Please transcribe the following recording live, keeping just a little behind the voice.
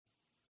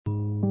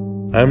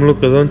I'm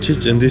Luka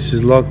Doncic, and this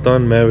is Locked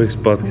On Mavericks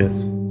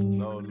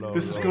podcast.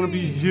 This is gonna be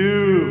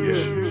huge.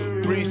 Yeah.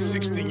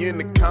 360 in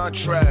the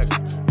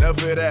contract,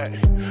 never that.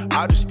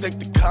 I just take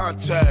the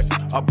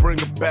contact, I bring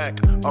it back.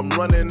 I'm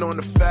running on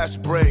the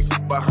fast break,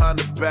 behind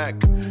the back.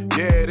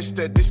 Yeah, this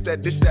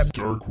that.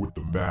 Dirk with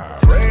the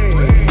Mavs.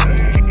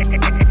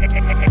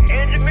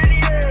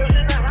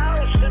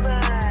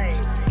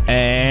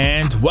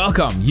 And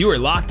welcome. You are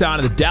locked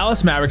on to the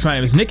Dallas Mavericks. My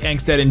name is Nick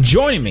Engstead, and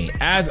joining me,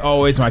 as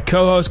always, my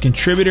co-host,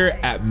 contributor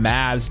at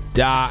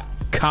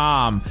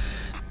Mavs.com,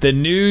 the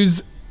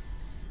newsman.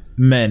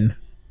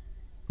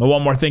 The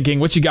one more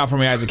thinking, what you got for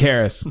me, Isaac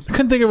Harris? I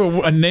couldn't think of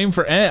a name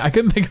for N. I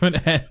couldn't think of an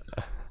N.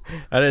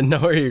 I didn't know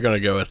where you were going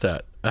to go with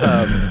that.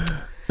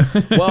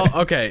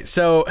 Well, okay,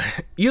 so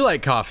you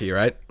like coffee,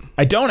 right?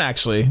 I don't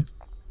actually.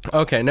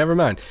 Okay, never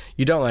mind.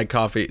 You don't like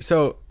coffee.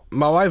 So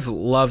my wife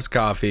loves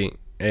coffee,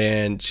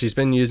 and she's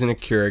been using a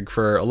Keurig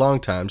for a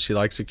long time. She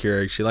likes a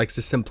Keurig. She likes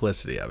the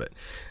simplicity of it.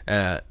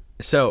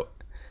 So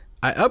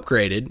we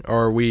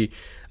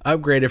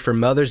upgraded for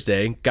Mother's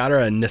Day, got her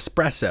a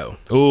Nespresso.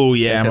 Oh,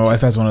 yeah, my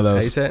wife has one of How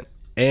you those. say it?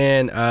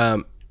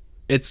 And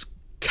it's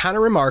kind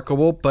of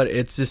remarkable, but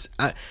it's just...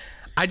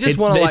 I just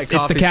want to like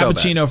coffee so bad.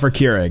 It's the cappuccino for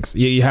Keurigs.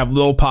 You have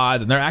little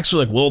pods, and they're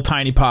actually like little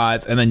tiny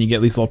pods, and then you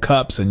get these little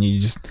cups, and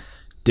you just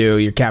do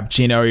your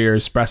cappuccino or your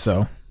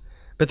espresso.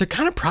 But they're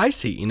kind of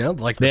pricey, you know?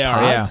 Like they the are,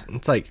 pods. yeah.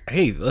 It's like,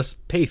 hey, let's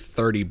pay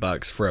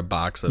 $30 for a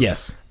box of,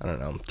 yes. I don't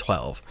know,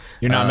 12.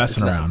 You're not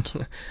messing around.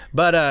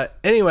 But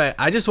anyway,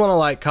 I just want to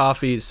like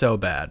coffee so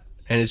bad.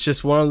 And it's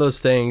just one of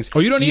those things. Oh,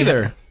 you don't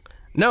either?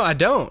 No, I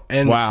don't.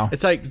 And wow.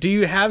 It's like, do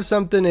you have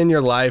something in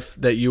your life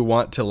that you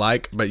want to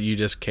like, but you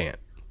just can't?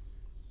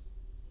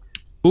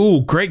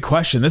 Ooh, great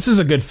question. This is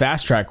a good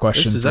fast track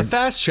question. This is a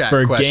fast track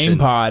for question.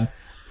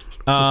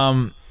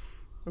 GamePod.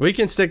 We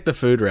can stick the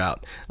food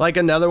route. Like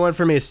another one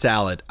for me is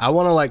salad. I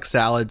want to like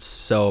salad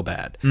so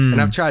bad. And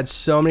I've tried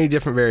so many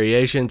different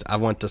variations. I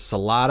went to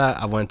Salada.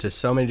 I went to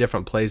so many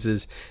different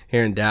places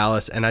here in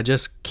Dallas, and I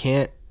just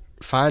can't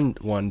find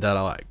one that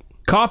I like.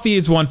 Coffee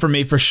is one for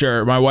me for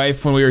sure. My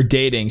wife, when we were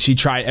dating, she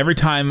tried every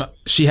time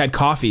she had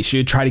coffee, she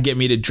would try to get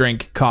me to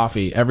drink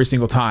coffee every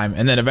single time.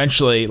 And then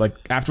eventually, like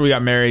after we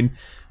got married,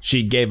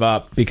 she gave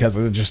up because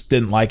I just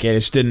didn't like it.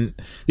 It just didn't.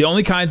 The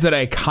only kinds that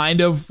I kind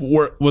of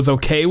was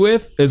okay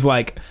with is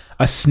like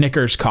a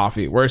Snickers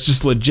coffee, where it's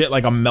just legit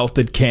like a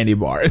melted candy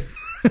bar.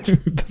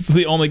 That's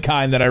the only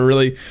kind that I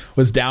really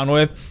was down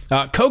with.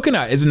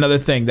 Coconut is another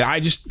thing that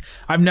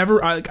I'm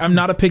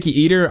not a picky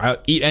eater. I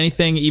eat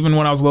anything, even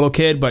when I was a little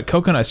kid, but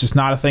coconut's just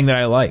not a thing that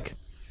I like.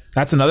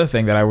 That's another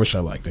thing that I wish I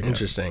liked, I guess.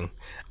 Interesting.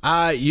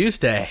 I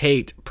used to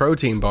hate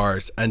protein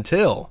bars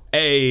until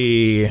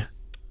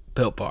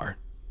Built Bar.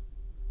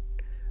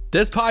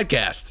 This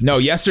podcast. No,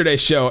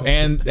 yesterday's show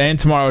and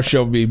tomorrow's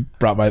show will be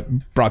brought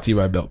to you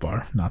by Built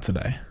Bar. Not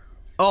today.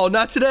 Oh,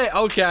 not today.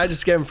 Okay, I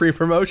just gave them free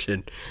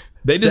promotion.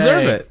 They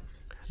deserve it.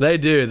 They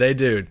do.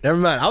 Never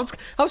mind. I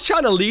was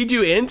trying to lead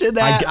you into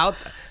that.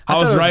 I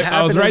was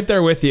right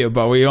there with you,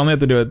 but we only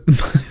have to do it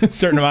a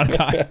certain amount of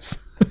times.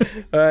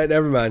 All right,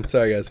 never mind.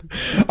 Sorry, guys.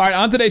 All right,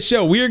 on today's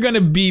show, we are going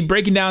to be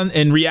breaking down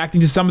and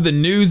reacting to some of the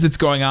news that's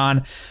going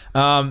on.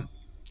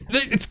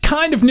 It's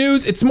kind of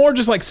news. It's more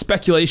just like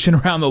speculation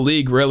around the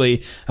league,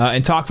 really.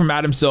 And talk from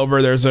Adam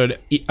Silver. There's an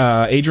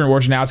Adrian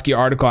Wojnarowski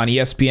article on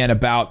ESPN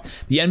about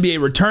the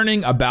NBA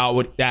returning, about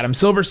what Adam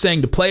Silver's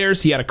saying to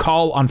players. He had a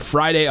call on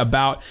Friday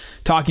about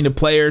talking to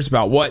players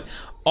about what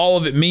all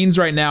of it means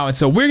right now. And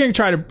so we're going to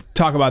try to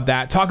talk about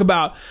that. Talk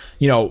about,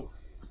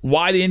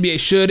 why the NBA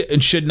should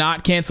and should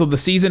not cancel the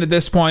season at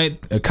this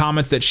point.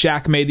 Comments that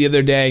Shaq made the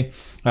other day.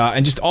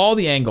 And just all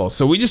the angles.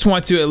 So we just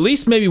want to, at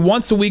least maybe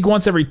once a week,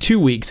 once every 2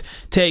 weeks,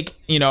 take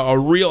a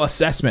real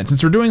assessment.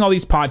 Since we're doing all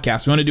these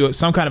podcasts, we want to do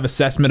some kind of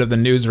assessment of the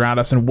news around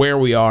us and where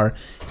we are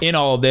in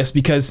all of this,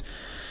 because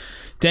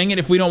dang it,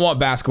 if we don't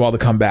want basketball to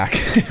come back,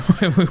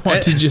 we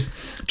want to just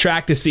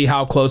track to see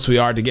how close we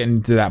are to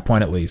getting to that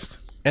point at least.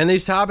 And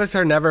these topics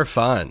are never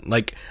fun.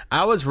 Like,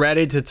 I was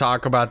ready to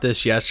talk about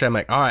this yesterday. I'm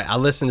like, all right, I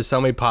listened to so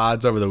many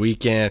pods over the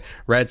weekend,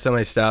 read so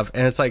many stuff.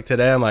 And it's like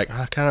today, I'm like,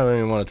 I kind of don't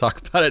even want to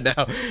talk about it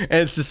now.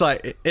 And it's just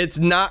like, it's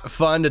not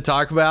fun to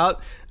talk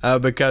about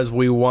because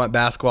we want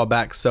basketball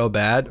back so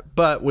bad.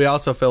 But we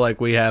also feel like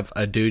we have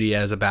a duty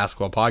as a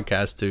basketball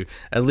podcast to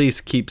at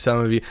least keep some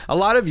of you. A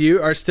lot of you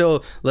are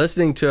still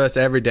listening to us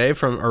every day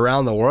from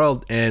around the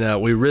world.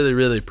 And we really,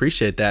 really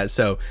appreciate that.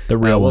 So the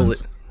real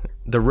ones.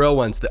 The real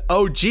ones, the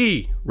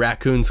OG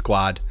Raccoon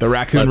Squad. The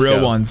Raccoon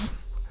real ones.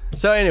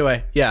 So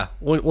anyway, yeah,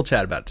 we'll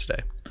chat about it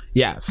today.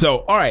 Yeah, so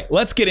all right,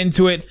 let's get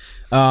into it.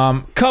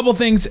 Couple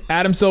things.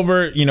 Adam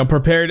Silver,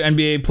 prepared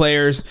NBA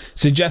players,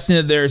 suggesting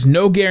that there's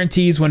no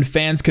guarantees when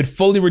fans could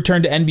fully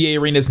return to NBA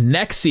arenas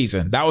next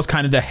season. That was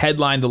kind of the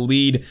headline, the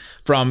lead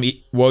from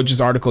Woj's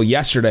article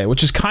yesterday,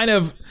 which is kind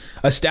of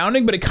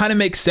astounding, but it kind of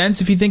makes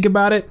sense if you think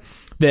about it,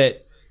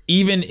 that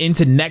even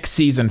into next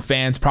season,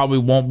 fans probably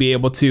won't be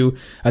able to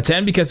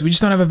attend because we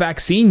just don't have a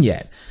vaccine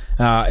yet.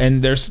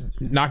 and there's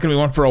not going to be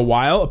one for a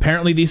while.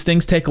 Apparently, these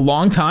things take a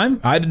long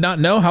time. I did not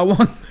know how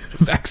long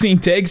vaccine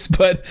takes,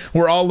 but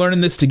we're all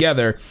learning this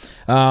together.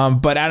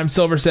 But Adam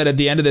Silver said at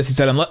the end of this, he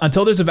said,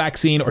 until there's a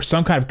vaccine or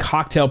some kind of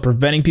cocktail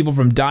preventing people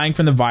from dying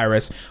from the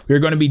virus, we are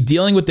going to be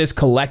dealing with this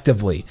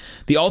collectively.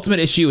 The ultimate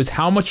issue is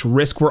how much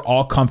risk we're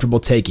all comfortable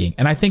taking.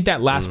 And I think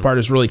that last part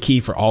is really key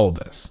for all of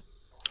this.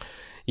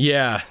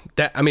 Yeah,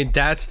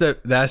 that's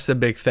the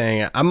big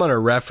thing. I'm going to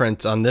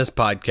reference on this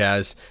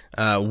podcast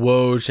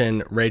Woj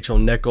and Rachel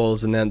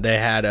Nichols, and then they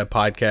had a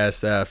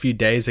podcast a few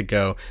days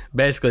ago,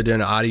 basically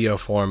doing an audio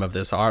form of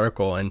this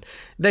article, and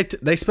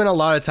they spent a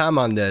lot of time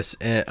on this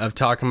of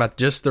talking about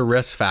just the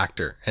risk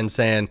factor and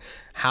saying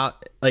how,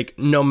 like,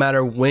 no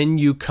matter when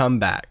you come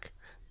back,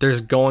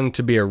 there's going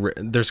to be a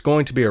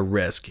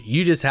risk.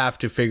 You just have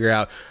to figure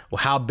out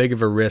how big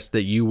of a risk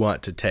that you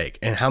want to take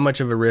and how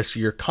much of a risk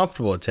you're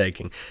comfortable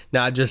taking,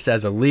 not just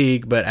as a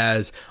league, but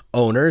as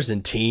owners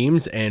and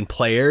teams and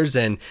players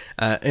and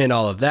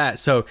all of that.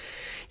 So,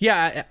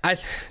 yeah,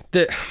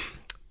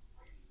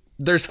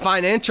 there's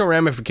financial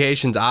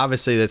ramifications,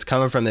 obviously, that's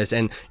coming from this.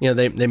 And,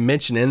 they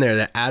mention in there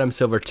that Adam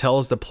Silver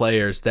tells the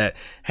players that,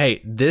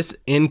 hey, this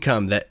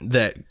income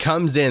that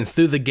comes in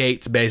through the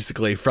gates,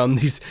 basically, from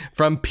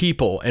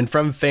people and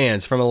from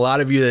fans, from a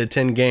lot of you that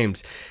attend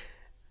games,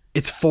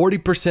 it's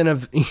 40%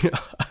 of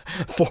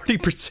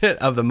 40%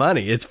 of the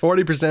money. It's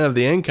 40% of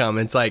the income.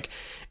 It's like,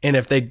 and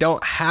if they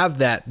don't have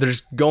that,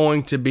 there's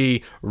going to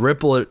be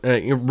ripple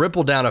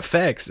down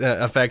effects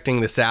affecting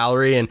the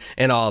salary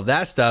and all of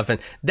that stuff. And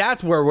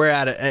that's where we're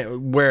at,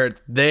 where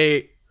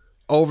they,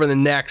 over the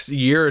next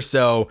year or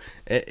so,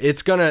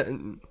 it's gonna.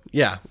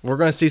 Yeah, we're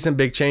going to see some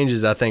big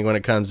changes, I think, when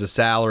it comes to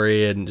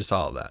salary and just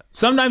all of that.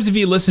 Sometimes if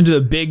you listen to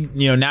the big,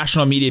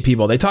 national media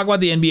people, they talk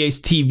about the NBA's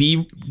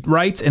TV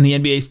rights and the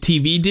NBA's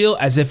TV deal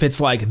as if it's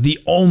like the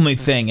only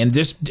thing. And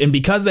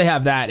because they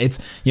have that, it's,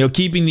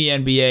 keeping the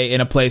NBA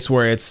in a place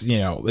where it's,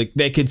 like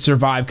they could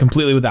survive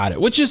completely without it,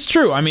 which is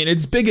true. I mean,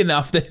 it's big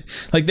enough that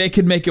like they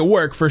could make it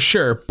work for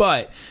sure,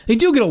 but they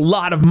do get a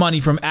lot of money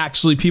from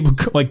actually people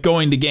like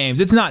going to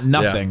games. It's not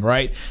nothing,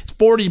 right? It's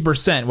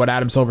 40%, what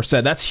Adam Silver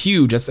said. That's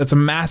huge. That's a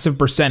massive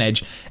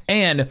percentage.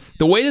 And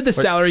the way that the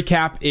salary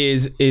cap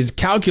is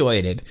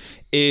calculated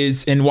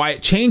and why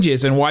it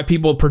changes and why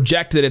people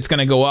project that it's going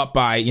to go up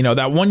by,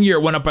 that 1 year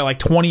it went up by like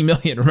 20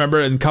 million.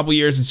 Remember, in a couple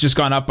years it's just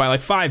gone up by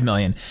like 5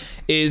 million.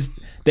 Is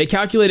they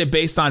calculate it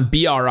based on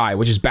BRI,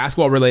 which is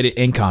basketball related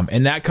income,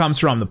 and that comes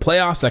from the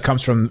playoffs, that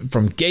comes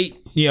from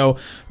gate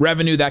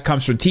revenue, that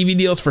comes from TV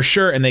deals for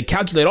sure, and they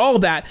calculate all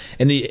of that,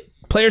 and the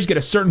players get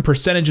a certain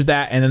percentage of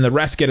that, and then the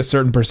rest get a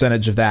certain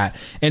percentage of that.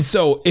 And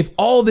so if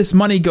all this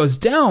money goes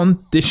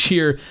down this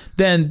year,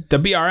 then the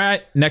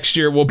BRI next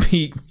year will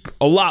be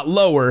a lot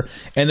lower,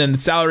 and then the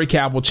salary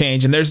cap will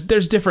change. And there's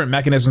different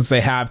mechanisms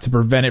they have to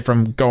prevent it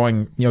from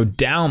going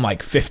down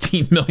like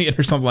 15 million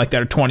or something like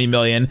that, or 20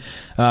 million.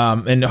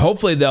 And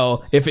hopefully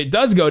if it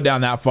does go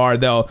down that far,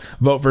 they'll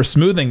vote for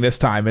smoothing this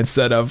time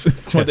instead of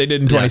what they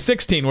did in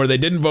 2016, where they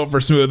didn't vote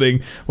for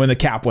smoothing when the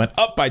cap went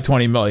up by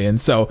 20 million.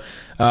 So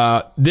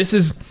this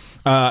is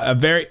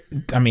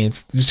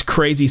it's just a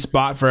crazy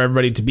spot for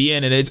everybody to be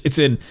in, and it's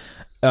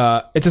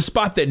a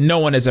spot that no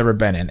one has ever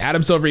been in.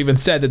 Adam Silver even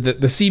said that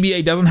the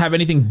CBA doesn't have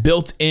anything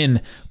built in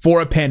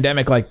for a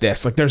pandemic like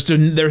this. Like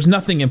there's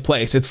nothing in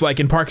place. It's like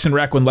in Parks and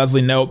Rec when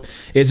Leslie Knope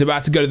is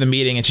about to go to the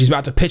meeting and she's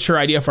about to pitch her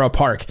idea for a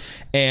park,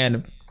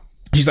 and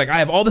she's like, I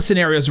have all the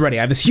scenarios ready.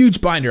 I have this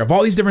huge binder of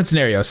all these different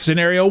scenarios.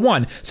 Scenario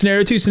 1,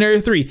 scenario 2, scenario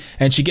 3.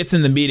 And she gets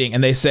in the meeting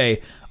and they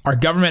say, our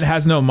government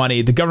has no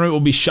money. The government will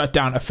be shut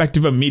down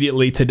effective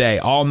immediately today.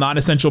 All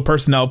non-essential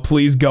personnel,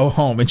 please go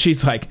home. And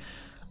she's like,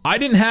 I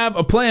didn't have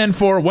a plan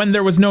for when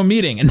there was no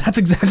meeting. And that's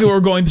exactly what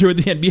we're going through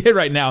with the NBA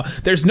right now.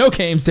 There's no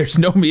games. There's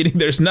no meeting.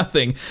 There's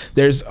nothing.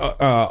 There's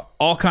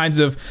all kinds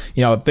of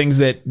things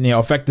that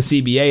affect the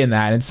CBA and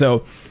that. And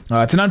so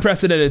it's an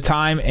unprecedented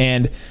time,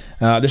 and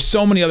there's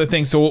so many other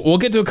things. So we'll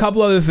get to a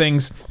couple other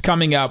things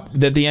coming up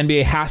that the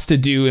NBA has to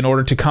do in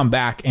order to come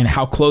back, and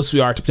how close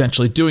we are to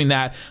potentially doing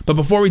that. But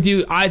before we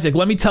do, Isaac,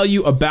 let me tell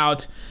you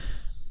about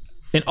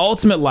an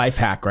ultimate life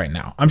hack right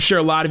now. I'm sure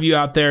a lot of you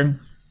out there,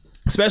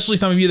 especially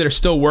some of you that are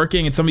still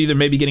working, and some of you that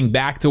may be getting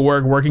back to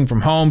work, working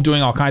from home,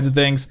 doing all kinds of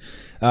things.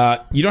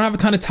 You don't have a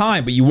ton of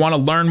time, but you want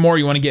to learn more.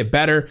 You want to get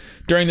better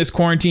during this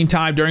quarantine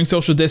time, during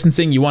social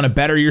distancing. You want to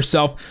better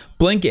yourself.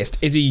 Blinkist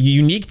is a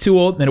unique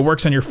tool that it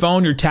works on your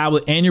phone, your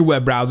tablet, and your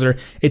web browser.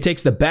 It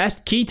takes the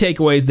best key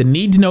takeaways, the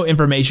need-to-know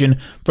information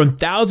from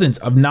thousands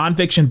of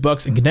nonfiction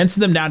books, and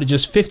condenses them down to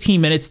just 15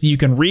 minutes that you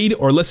can read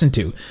or listen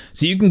to.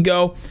 So you can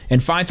go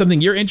and find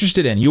something you're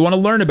interested in, you want to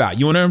learn about,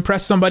 you want to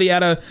impress somebody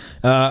at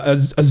a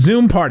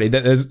Zoom party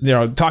that is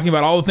talking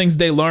about all the things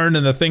they learned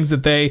and the things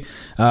that they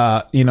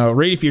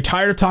read. If you're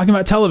tired of talking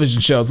about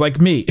television shows like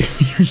me,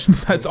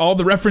 that's all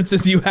the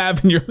references you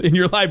have in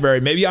your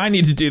library. Maybe I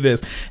need to do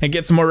this and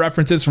get some more references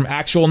from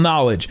actual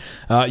knowledge.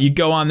 You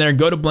go on there,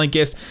 go to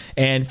Blinkist,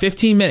 and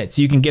 15 minutes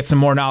you can get some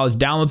more knowledge,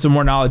 download some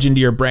more knowledge into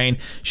your brain,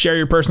 share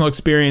your personal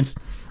experience,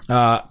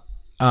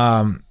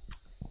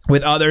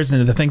 with others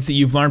and the things that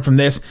you've learned from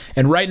this.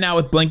 And right now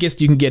with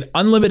Blinkist, you can get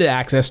unlimited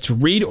access to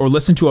read or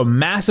listen to a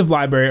massive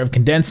library of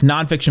condensed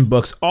nonfiction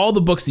books, all the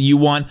books that you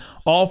want,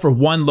 all for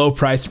one low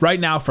price.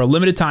 Right now, for a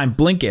limited time,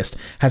 Blinkist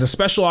has a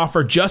special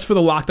offer just for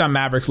the Locked On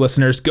Mavericks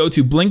listeners. Go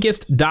to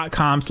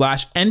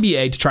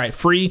Blinkist.com/NBA to try it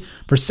free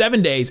for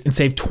 7 days and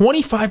save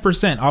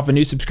 25% off a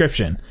new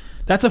subscription.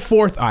 That's a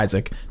fourth,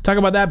 Isaac. Talk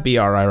about that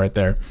BRI right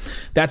there.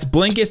 That's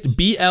Blinkist,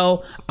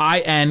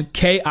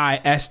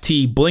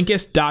 BLINKIST,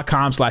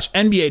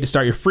 Blinkist.com/NBA to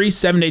start your free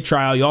 7-day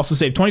trial. You also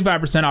save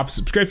 25% off a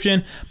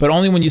subscription, but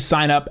only when you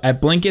sign up at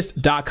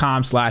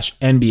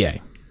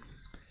Blinkist.com/NBA.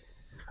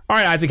 All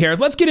right, Isaac Harris,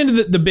 let's get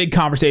into the big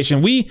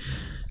conversation.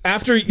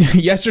 After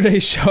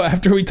yesterday's show,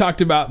 after we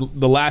talked about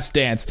The Last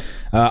Dance,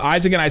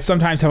 Isaac and I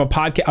sometimes have a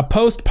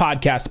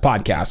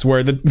post-podcast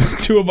where the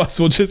two of us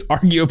will just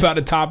argue about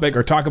a topic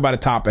or talk about a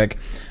topic.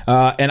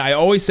 And I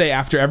always say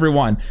after every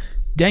one,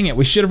 dang it,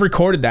 we should have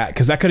recorded that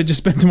because that could have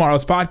just been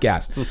tomorrow's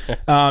podcast.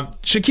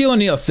 Shaquille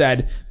O'Neal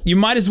said, you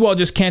might as well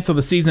just cancel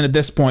the season at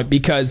this point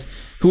because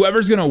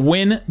whoever's going to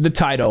win the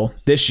title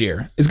this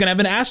year is going to have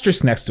an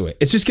asterisk next to it.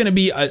 It's just going to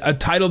be a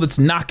title that's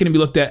not going to be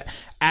looked at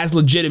as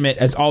legitimate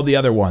as all the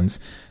other ones.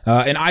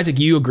 And Isaac,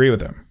 you agree with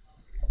him?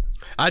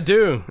 I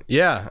do.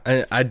 Yeah,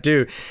 I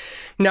do.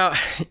 Now,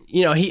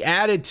 he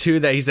added to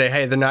that. He said,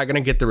 hey, they're not going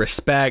to get the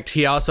respect.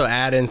 He also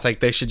added, it's like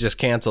they should just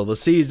cancel the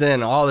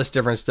season, all this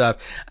different stuff.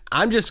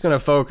 I'm just going to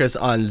focus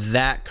on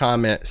that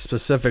comment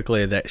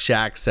specifically that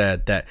Shaq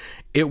said that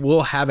it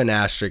will have an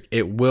asterisk.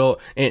 It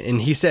will.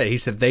 And he said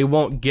they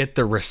won't get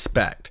the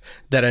respect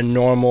that a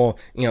normal,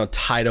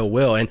 title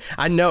will. And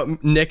I know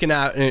Nick and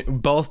I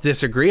both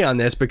disagree on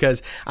this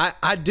because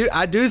I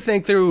do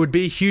think there would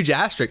be a huge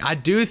asterisk. I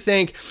do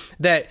think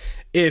that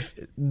if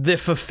the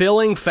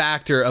fulfilling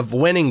factor of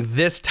winning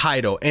this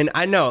title, and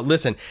I know,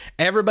 listen,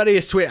 everybody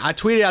is tweeting. I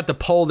tweeted out the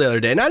poll the other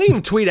day, and I didn't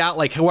even tweet out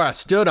like where I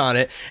stood on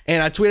it.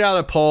 And I tweeted out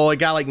the poll. It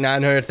got like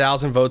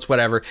 900,000 votes,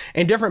 whatever.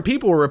 And different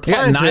people were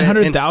replying to it.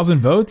 900,000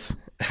 votes?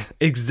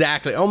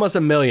 Exactly, almost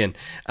 1 million.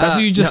 That's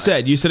what you just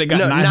said. You said it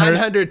got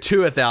 900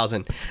 to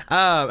 1,000.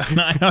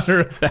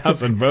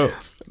 900,000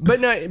 votes.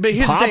 But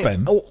here's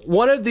Poppin'. the thing.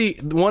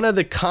 One of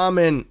the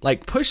common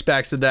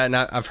pushbacks of that, and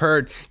I've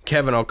heard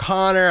Kevin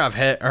O'Connor, I've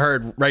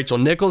heard Rachel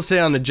Nichols say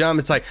on the jump.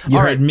 It's like you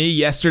heard me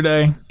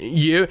yesterday.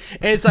 And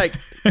it's like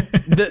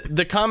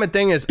the common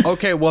thing is,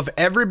 okay, well, if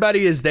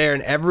everybody is there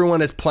and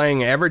everyone is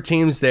playing, every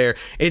team's there,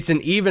 it's an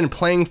even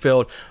playing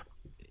field.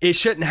 It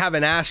shouldn't have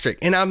an asterisk.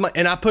 And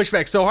I push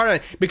back so hard on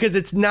it because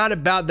it's not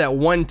about that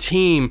one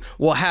team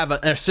will have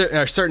a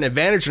certain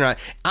advantage or not.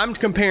 I'm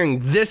comparing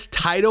this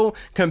title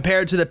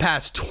compared to the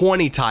past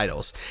 20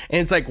 titles. And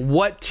it's like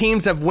what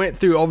teams have went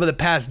through over the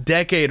past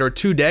decade or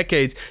 2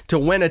 decades to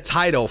win a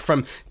title,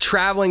 from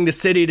traveling to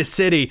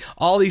city,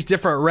 all these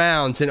different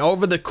rounds, and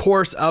over the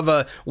course of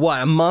a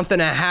month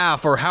and a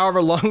half or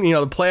however long,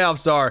 the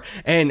playoffs are,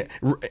 and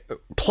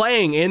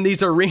playing in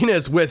these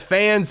arenas with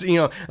fans,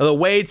 the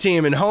away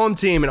team and home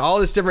team and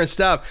all this different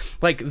stuff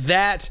like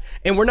that.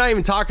 And we're not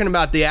even talking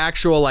about the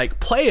actual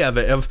play of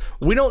it.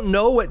 We don't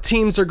know what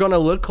teams are going to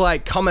look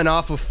like coming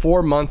off of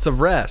 4 months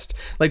of rest.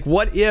 Like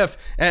what if,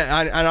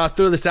 and I'll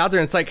throw this out there,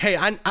 and it's like, hey,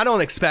 I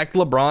don't expect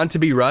LeBron to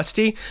be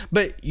rusty,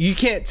 but you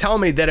can't tell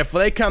me that if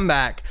they come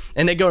back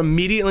and they go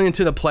immediately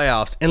into the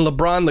playoffs and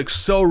LeBron looks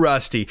so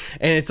rusty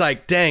and it's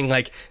like, dang,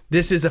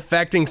 this is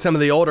affecting some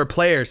of the older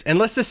players. And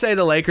let's just say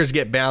the Lakers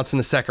get bounced in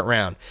the second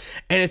round.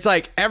 And it's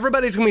like,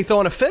 everybody's going to be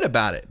throwing a fit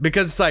about it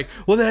because it's like,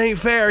 well, that ain't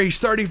fair. He's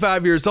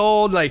 35 years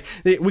old.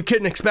 We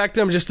couldn't expect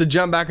him just to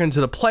jump back into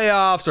the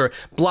playoffs or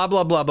blah,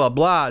 blah, blah, blah,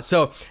 blah.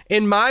 So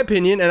in my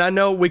opinion, and I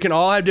know we can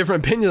all have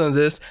different opinions on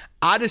this,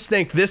 I just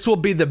think this will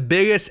be the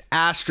biggest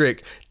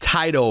asterisk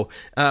title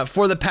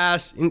for the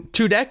past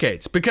 2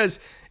 decades because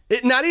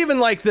not even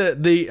like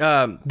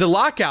the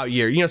lockout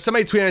year.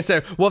 Somebody tweeted and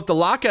said, well, if the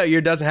lockout year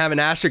doesn't have an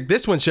asterisk,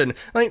 this one shouldn't.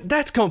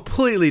 That's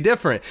completely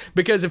different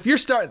because if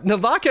the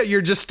lockout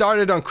year just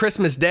started on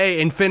Christmas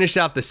Day and finished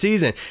out the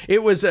season.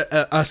 It was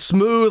a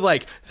smooth,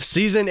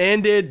 season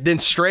ended, then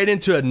straight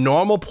into a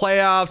normal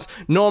playoffs,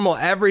 normal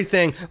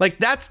everything.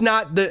 That's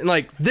not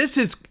this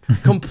is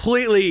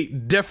completely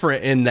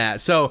different in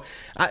that. So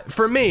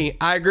for me,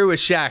 I agree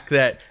with Shaq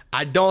that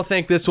I don't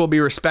think this will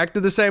be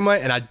respected the same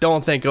way, and I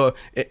don't think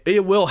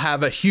it will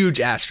have a huge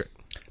asterisk.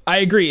 I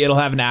agree. It'll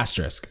have an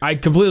asterisk. I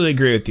completely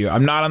agree with you.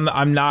 I'm not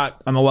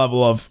on the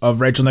level of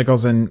Rachel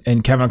Nichols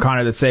and Kevin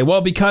O'Connor that say, well,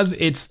 because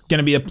it's going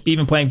to be an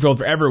even playing field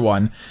for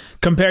everyone,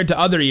 compared to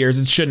other years,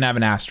 it shouldn't have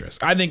an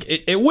asterisk. I think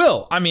it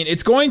will. I mean,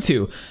 it's going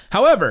to.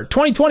 However,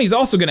 2020 is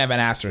also going to have an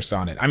asterisk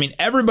on it. I mean,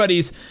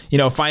 everybody's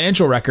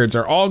financial records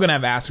are all going to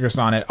have asterisks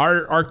on it.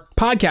 Our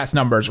podcast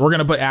numbers, we're going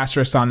to put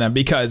asterisks on them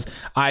because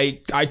I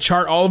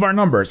chart all of our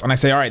numbers and I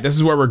say, all right, this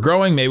is where we're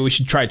growing. Maybe we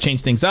should try to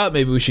change things up.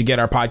 Maybe we should get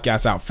our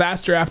podcasts out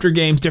faster after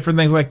games, different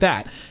things like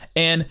that.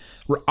 And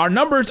our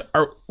numbers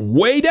are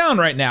way down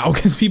right now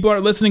because people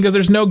aren't listening because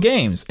there's no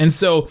games. And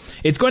so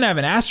it's going to have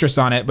an asterisk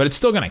on it, but it's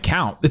still going to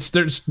count.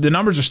 The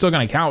numbers are still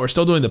going to count. We're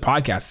still doing the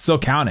podcast. It's still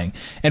counting.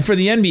 And for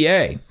the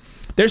NBA,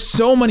 there's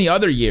so many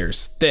other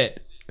years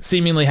that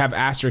seemingly have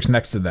asterisks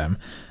next to them.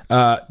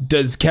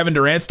 Does Kevin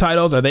Durant's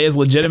titles, are they as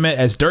legitimate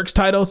as Dirk's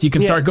titles? You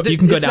can start. You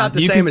can go it's down. Not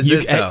the same as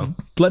this, though.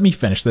 Let me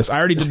finish this. I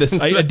already did this.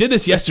 I did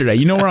this yesterday.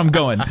 You know where I'm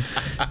going.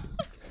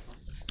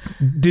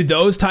 Do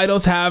those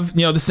titles have,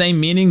 the same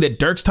meaning that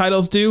Dirk's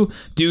titles do?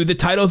 Do the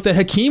titles that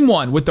Hakeem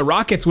won with the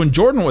Rockets when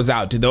Jordan was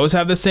out, do those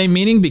have the same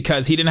meaning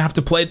because he didn't have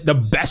to play the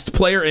best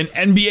player in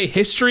NBA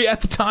history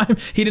at the time?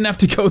 He didn't have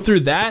to go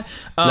through that.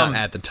 Not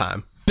at the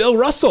time. Bill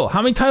Russell,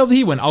 how many titles did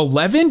he win?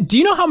 11? Do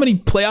you know how many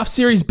playoff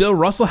series Bill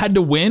Russell had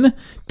to win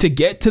to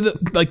get to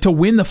to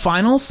win the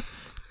finals?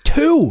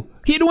 2.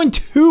 He had to win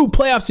 2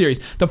 playoff series.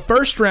 The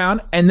first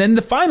round and then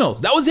the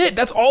finals. That was it.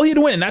 That's all he had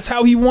to win. And that's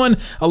how he won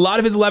a lot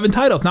of his 11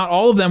 titles. Not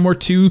all of them were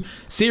 2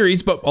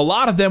 series, but a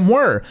lot of them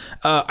were.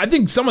 I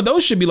think some of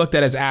those should be looked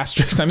at as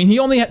asterisks. I mean, they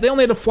only had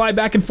to fly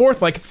back and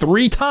forth like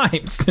 3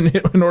 times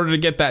in order to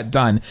get that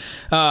done.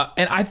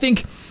 And I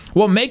think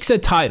what makes a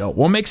title,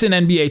 what makes an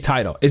NBA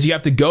title, is you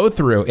have to go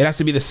through. It has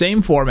to be the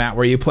same format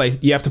where you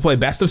have to play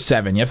best of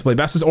 7. You have to play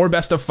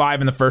best of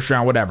 5 in the first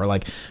round, whatever.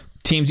 Like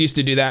teams used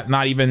to do that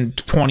not even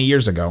 20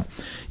 years ago.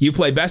 You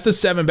play best of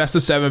 7, best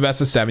of 7, best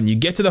of 7. You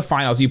get to the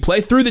finals. You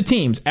play through the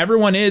teams.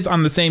 Everyone is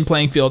on the same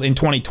playing field in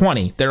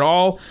 2020. They're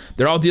all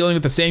dealing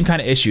with the same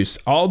kind of issues.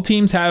 All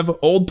teams have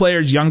old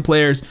players, young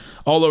players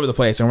all over the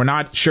place, and we're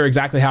not sure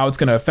exactly how it's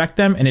going to affect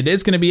them, and it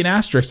is going to be an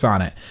asterisk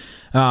on it.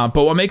 But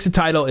what makes a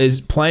title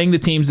is playing the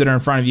teams that are in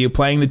front of you,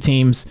 playing the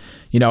teams,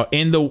 in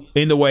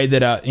the way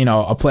that a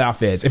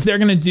playoff is. If they're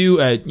going to do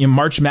a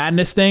March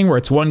Madness thing where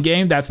it's one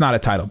game, that's not a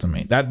title to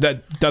me. That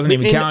doesn't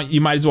even count.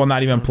 You might as well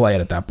not even play it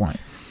at that point.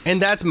 And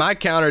that's my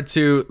counter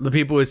to the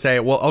people who say,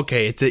 well,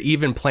 okay, it's an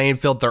even playing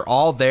field. They're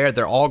all there.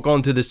 They're all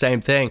going through the same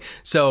thing.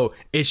 So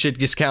it should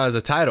just count as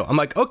a title. I'm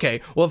like,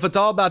 okay, well, if it's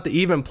all about the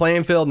even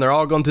playing field and they're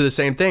all going through the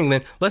same thing,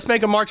 then let's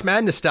make a March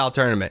Madness style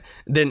tournament.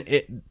 Then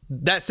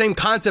that same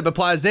concept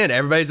applies then.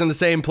 Everybody's on the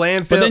same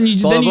playing field. But then you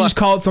just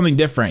call it something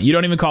different. You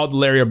don't even call it the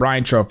Larry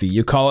O'Brien Trophy.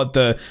 You call it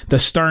the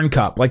Stern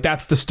Cup. Like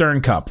that's the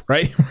Stern Cup,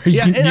 right?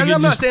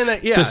 I'm not saying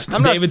that. Yeah,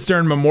 the David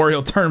Stern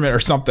Memorial Tournament or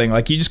something.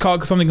 Like you just call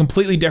it something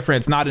completely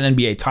different. It's not an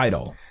NBA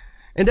title.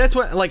 And that's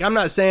what, like, I'm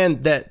not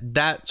saying that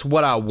that's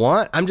what I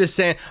want. I'm just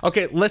saying,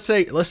 okay, let's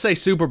say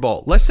Super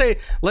Bowl. Let's say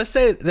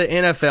the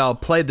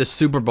NFL played the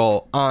Super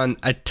Bowl on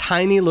a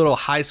tiny little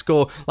high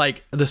school,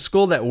 like the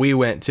school that we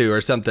went to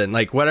or something.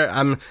 Like, what?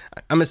 I'm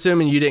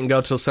assuming you didn't go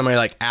to somewhere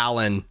like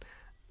Allen.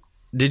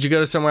 Did you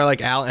go to somewhere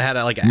like Allen?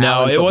 Had like an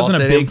Allen football stadium? No, it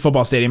wasn't a big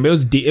football stadium, but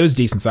it was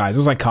decent size. It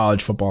was like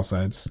college football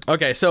size.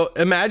 Okay, so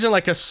imagine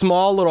like a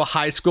small little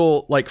high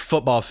school like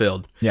football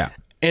field. Yeah.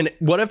 And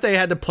what if they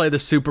had to play the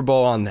Super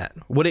Bowl on that?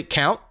 Would it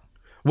count?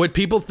 Would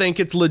people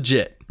think it's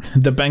legit?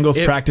 The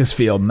Bengals practice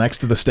field next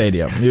to the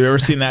stadium. You ever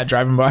seen that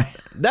driving by?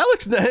 That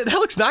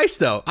looks nice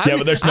though.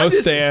 But there's no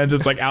stands.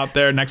 It's like out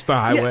there next to the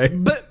highway.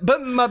 Yeah,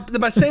 but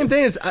my same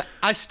thing is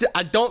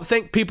I don't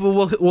think people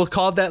will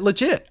call that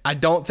legit. I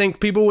don't think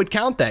people would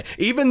count that.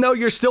 Even though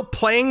you're still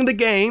playing the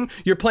game,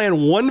 you're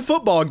playing one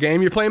football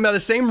game, you're playing by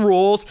the same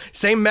rules,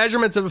 same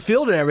measurements of a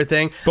field and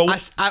everything.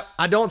 But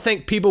I don't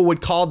think people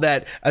would call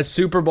that a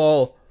Super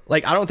Bowl.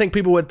 Like, I don't think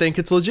people would think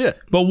it's legit.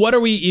 But what are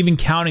we even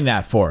counting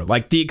that for?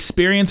 Like, the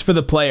experience for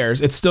the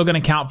players, it's still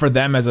going to count for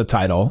them as a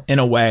title, in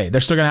a way.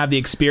 They're still going to have the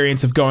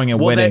experience of going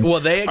and winning.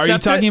 They are you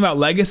talking about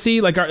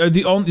legacy? Like,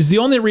 is the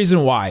only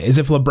reason why is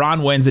if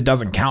LeBron wins, it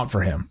doesn't count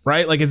for him,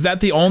 right? Like, is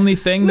that the only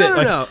thing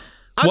that... No.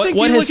 I think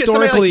you look at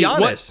somebody like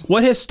Giannis.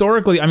 What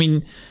historically... I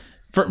mean...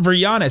 For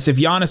Giannis, if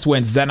Giannis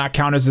wins, does that not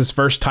count as his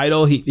first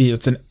title?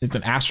 It's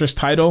an asterisk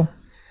title.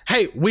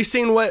 Hey, we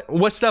seen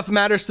what stuff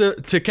matters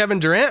to Kevin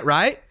Durant,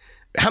 right?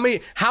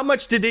 How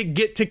much did it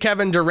get to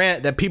Kevin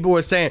Durant that people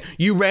were saying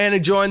you ran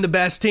and joined the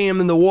best team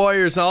and the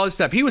Warriors and all this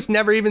stuff? He was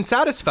never even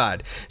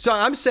satisfied. So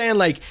I'm saying,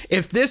 like,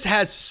 if this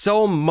has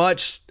so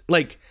much,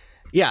 like,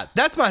 yeah,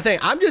 that's my thing.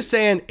 I'm just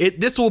saying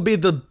this will be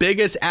the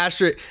biggest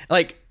asterisk,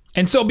 like,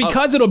 and so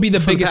because it'll be the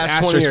biggest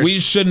asterisk,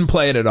 we shouldn't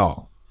play it at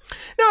all.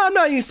 No, I'm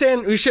not even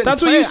saying we shouldn't.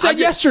 That's what you said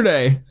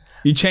yesterday.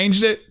 You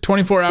changed it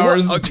 24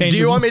 hours. Well, do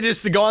you want me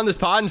just to go on this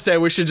pod and say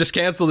we should just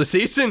cancel the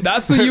season?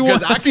 That's what you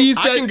want. I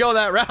can go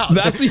that route.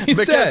 That's what you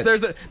said.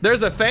 Because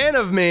there's a fan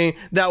of me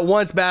that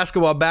wants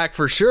basketball back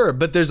for sure,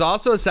 but there's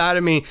also a side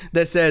of me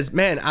that says,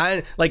 man,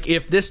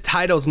 if this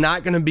title's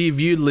not going to be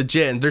viewed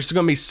legit, and there's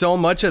going to be so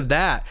much of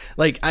that,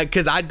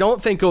 because I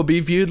don't think it'll be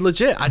viewed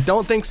legit. I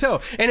don't think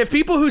so. And if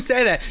people who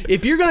say that,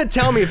 if you're going to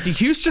tell me if the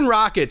Houston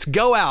Rockets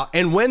go out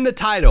and win the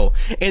title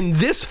in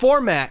this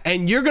format,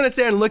 and you're going to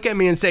say and look at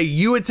me and say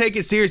you would take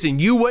it serious and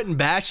you wouldn't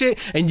bash it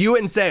and you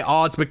wouldn't say,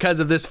 oh, it's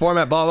because of this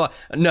format, blah, blah,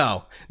 blah.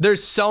 No,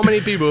 there's so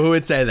many people who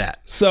would say that.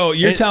 So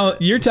you're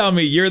telling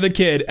me you're the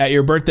kid at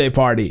your birthday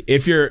party.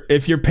 If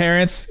your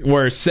parents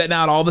were setting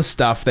out all the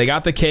stuff, they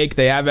got the cake,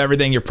 they have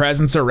everything, your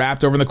presents are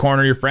wrapped over in the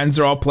corner, your friends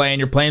are all playing,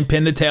 you're playing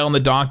pin the tail on the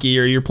donkey,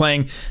 or you're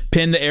playing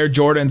pin the Air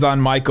Jordans on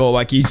Michael,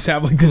 like you just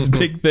have like this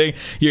big thing.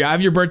 You have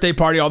your birthday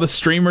party, all the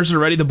streamers are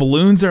ready, the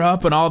balloons are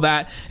up and all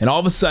that, and all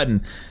of a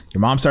sudden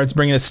your mom starts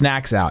bringing the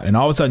snacks out, and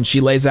all of a sudden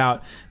she lays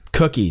out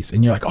cookies,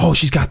 and you're like, oh,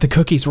 she's got the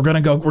cookies. We're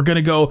gonna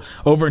go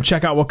over and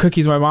check out what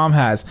cookies my mom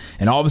has.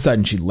 And all of a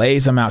sudden, she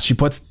lays them out. She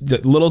puts the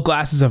little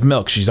glasses of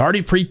milk. She's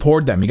already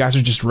pre-poured them. You guys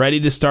are just ready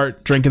to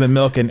start drinking the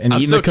milk and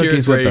eating the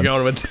cookies with them.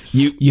 Going with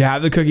this. You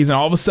have the cookies, and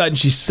all of a sudden,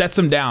 she sets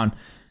them down.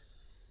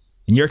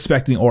 And you're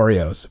expecting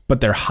Oreos,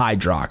 but they're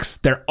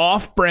Hydrox. They're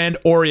off-brand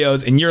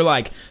Oreos, and you're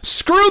like,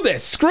 screw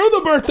this. Screw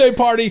the birthday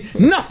party.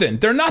 Nothing.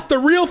 They're not the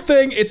real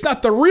thing. It's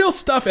not the real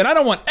stuff, and I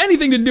don't want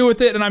anything to do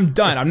with it, and I'm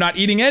done. I'm not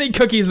eating any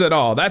cookies at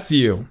all. That's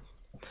you.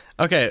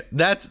 Okay,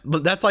 that's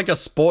like a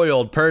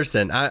spoiled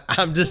person.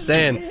 I'm just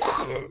saying.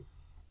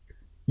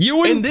 You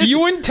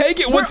wouldn't take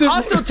it. We're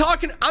also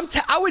talking.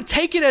 I would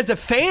take it as a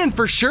fan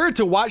for sure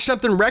to watch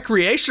something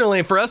recreationally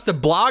and for us to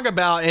blog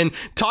about and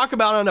talk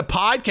about on a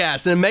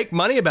podcast and make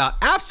money about.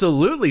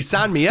 Absolutely,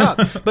 sign me up.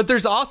 But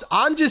there's also,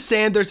 I'm just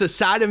saying, there's a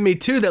side of me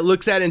too that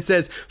looks at it and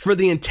says, for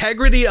the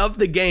integrity of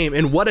the game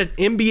and what an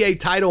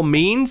NBA title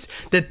means,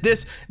 that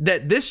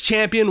this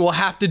champion will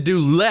have to do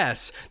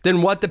less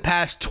than what the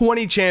past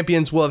 20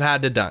 champions will have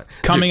had to done.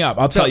 Coming up,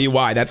 I'll tell you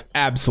why. That's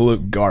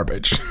absolute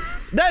garbage.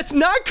 That's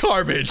not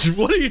garbage.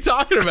 What are you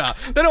talking about?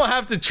 They don't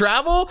have to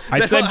travel. They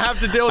don't have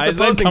to deal with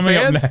opposing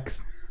fans. Up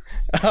next.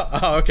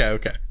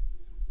 Okay.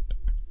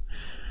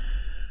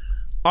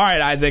 All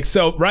right, Isaac.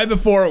 So right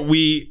before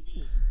we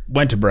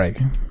went to break,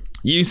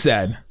 you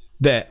said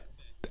that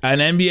an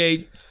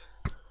NBA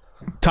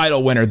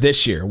title winner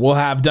this year will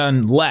have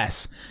done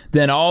less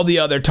than all the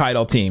other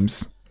title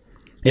teams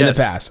in the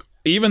past.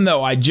 Even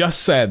though I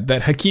just said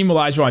that Hakeem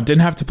Olajuwon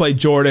didn't have to play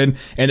Jordan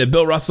and that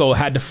Bill Russell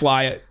had to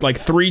fly like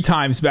 3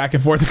 times back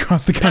and forth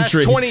across the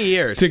country. Past 20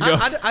 years. To go.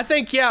 I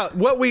think,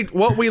 what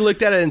we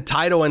looked at in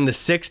title in the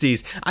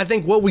 60s, I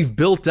think what we've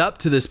built up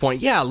to this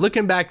point,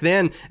 looking back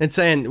then and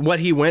saying what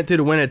he went through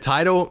to win a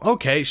title,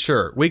 okay,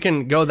 sure. We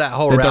can go that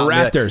whole route.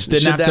 The Raptors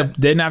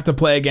didn't have to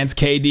play against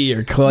KD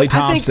or Klay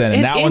Thompson,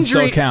 and that one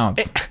still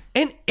counts.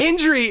 An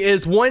injury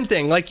is one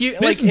thing.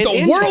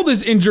 The world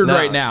is injured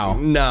right now.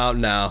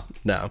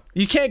 No.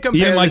 You can't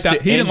compare this to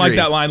injuries. He didn't like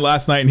that line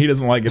last night, and he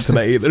doesn't like it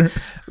today either.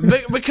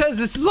 Because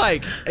this is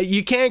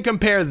you can't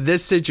compare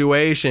this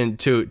situation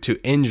to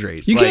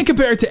injuries. You can't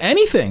compare it to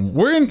anything.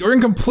 We're in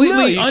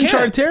completely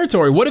uncharted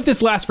territory. What if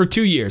this lasts for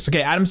 2 years?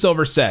 Okay, Adam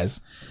Silver says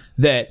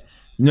that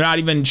they're not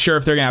even sure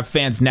if they're going to have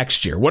fans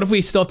next year. What if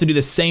we still have to do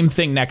the same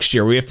thing next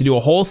year? We have to do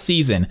a whole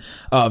season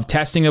of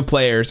testing the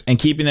players and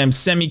keeping them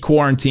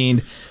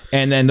semi-quarantined,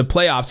 and then the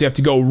playoffs, you have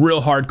to go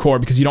real hardcore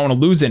because you don't want to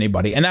lose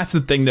anybody. And that's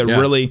the thing that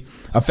really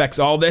affects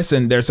all this,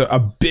 and there's a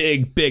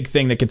big, big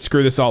thing that could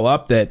screw this all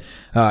up that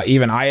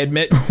even I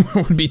admit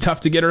would be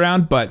tough to get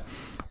around. But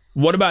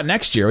what about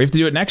next year? We have to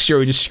do it next year.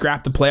 We just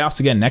scrap the playoffs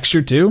again next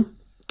year too?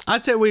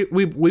 I'd say we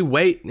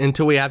wait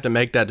until we have to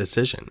make that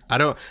decision.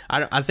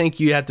 I think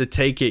you have to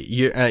take it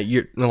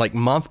you're like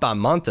month by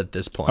month at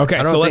this point.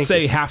 Okay, so let's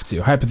say you have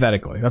to,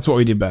 hypothetically. That's what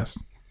we do best.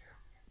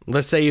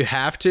 Let's say you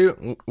have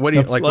to. What do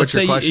you like? What's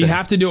your question? Let's say you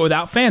have to do it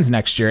without fans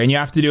next year, and you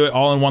have to do it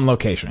all in one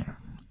location.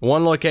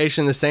 One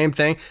location, the same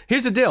thing.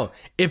 Here's the deal: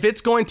 if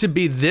it's going to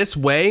be this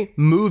way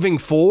moving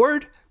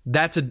forward,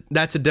 that's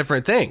a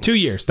different thing. 2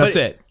 years. That's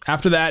it.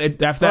 After that, it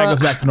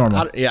goes back to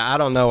normal. I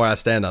don't know where I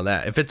stand on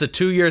that. If it's a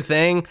 2-year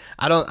thing,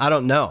 I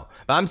don't know.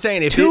 But I'm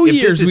saying if 2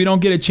 years, we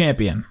don't get a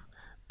champion.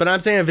 But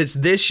I'm saying if it's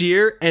this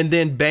year and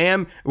then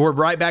bam, we're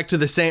right back to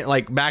the same,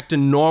 like back to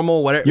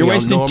normal. Whatever. You're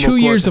wasting 2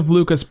 years of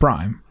Luka's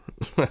prime.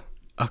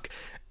 Okay.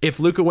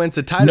 If Luka wins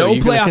the title, no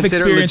playoff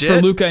experience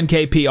for Luka and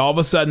KP. All of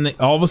a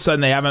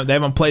sudden they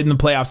haven't played in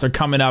the playoffs. They're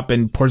coming up,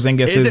 and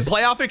Porzingis is it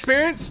playoff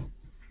experience?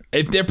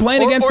 If they're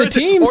playing against the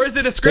teams, or is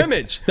it a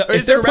scrimmage? Or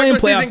is it a regular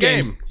season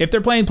game? If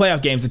they're playing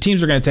playoff games, the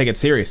teams are going to take it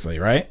seriously,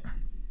 right?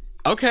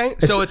 Okay,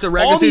 so it's a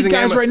regular season game.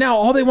 All these guys right now,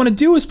 all they want to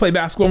do is play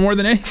basketball more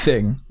than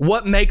anything.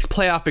 What makes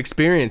playoff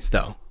experience,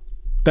 though?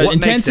 The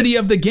intensity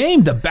of the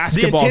game, the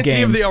basketball games. The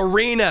intensity of the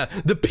arena,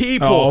 the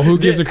people. Oh, who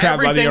gives a crap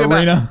about the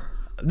arena?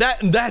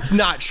 That's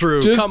not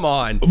true. Come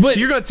on. But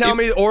you're going to tell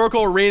me the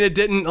Oracle Arena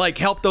didn't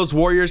help those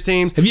Warriors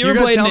teams? Have you ever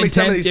played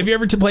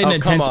an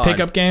intense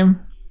pickup game?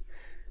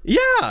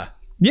 Yeah.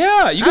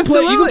 Yeah, you can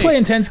play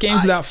intense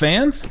games without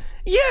fans.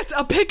 Yes,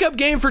 a pickup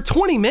game for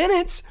 20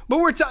 minutes,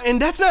 but and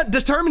that's not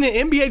determining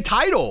an NBA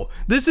title.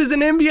 This is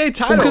an NBA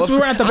title. Because we're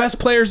not the best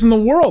players in the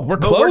world. We're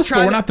close, but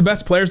we're not the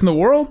best players in the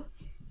world.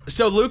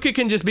 So Luka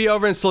can just be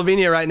over in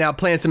Slovenia right now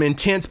playing some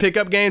intense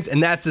pickup games,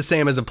 and that's the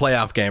same as a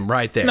playoff game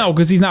right there. No,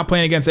 because he's not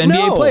playing against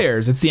NBA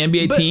players. It's the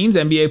NBA teams,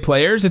 NBA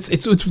players.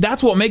 It's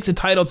that's what makes a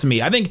title to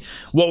me. I think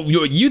what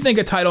you think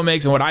a title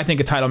makes and what I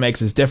think a title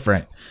makes is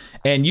different.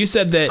 And you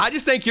said that... I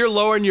just think you're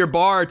lowering your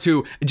bar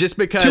to just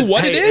because... To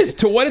what it is,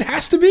 to what it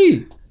has to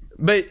be.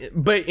 But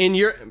in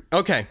your...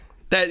 Okay.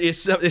 That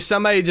is, if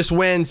somebody just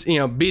wins,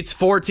 beats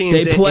 4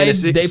 teams in a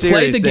series, they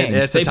play the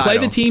games. They play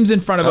the teams in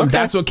front of them. Okay.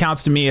 That's what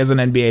counts to me as an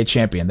NBA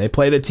champion. They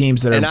play the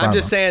teams that are in front of them. And I'm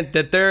just saying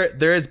that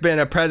there has been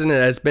a precedent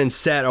that's been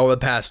set over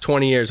the past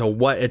 20 years of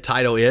what a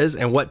title is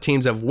and what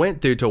teams have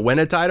went through to win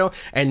a title.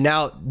 And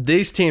now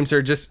these teams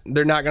are just,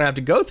 they're not going to have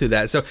to go through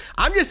that. So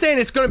I'm just saying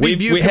it's going to be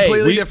viewed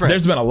completely different.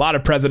 There's been a lot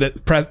of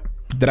precedent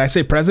Did I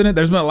say president?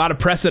 There's been a lot of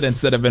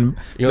precedents that have been.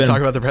 You want to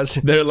talk about the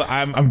president?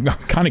 I'm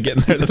kind of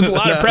getting there. There's a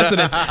lot of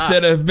precedents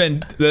that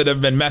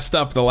have been messed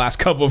up the last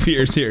couple of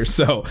years here.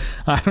 So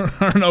I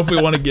don't know if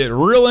we want to get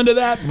real into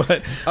that,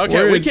 but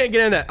okay, we can't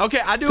get into that. Okay,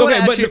 I do want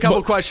to ask you a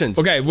couple questions.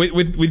 Okay,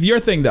 with your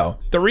thing though,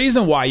 the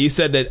reason why you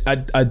said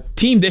that a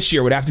team this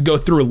year would have to go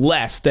through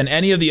less than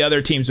any of the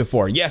other teams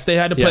before. Yes, they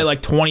had to play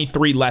like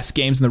 23 less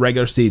games in the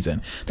regular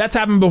season. That's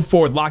happened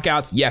before with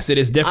lockouts. Yes, it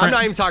is different. I'm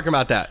not even talking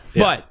about that.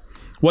 But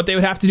what they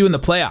would have to do in the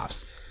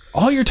playoffs,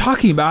 all you're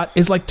talking about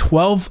is like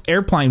 12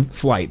 airplane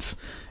flights.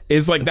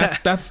 Is like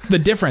that's the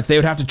difference. They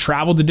would have to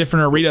travel to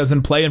different arenas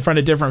and play in front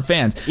of different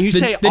fans.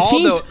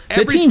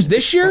 The teams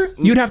this year,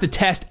 you'd have to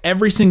test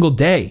every single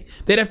day.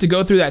 They'd have to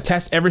go through that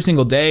test every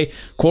single day,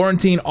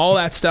 quarantine, all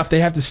that stuff. They'd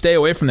have to stay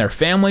away from their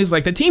families.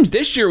 Like the teams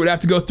this year would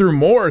have to go through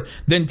more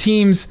than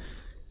teams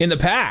in the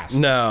past.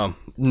 No.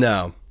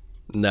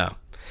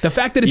 The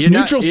fact that it's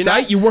neutral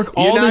site, you work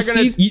all this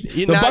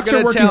season.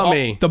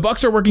 The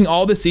Bucks are working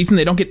all this season.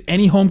 They don't get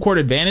any home court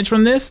advantage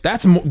from this.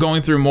 That's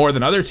going through more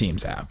than other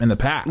teams have in the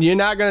past. You're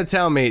not going to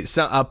tell me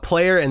a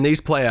player in these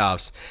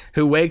playoffs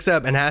who wakes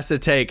up and has to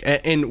take,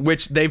 in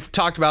which they've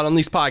talked about on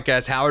these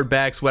podcasts, Howard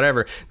Becks,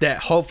 whatever, that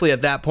hopefully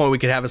at that point we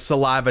could have a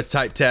saliva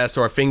type test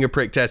or a finger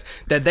prick test,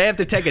 that they have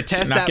to take a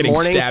test that morning.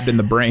 Not getting stabbed in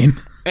the brain.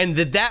 And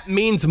that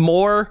means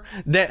more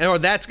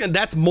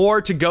that's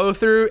more to go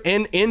through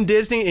in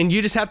Disney, and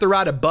you just have to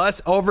ride a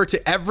bus over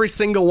to every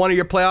single one of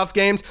your playoff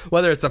games,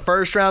 whether it's the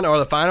first round or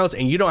the finals,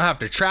 and you don't have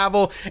to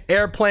travel,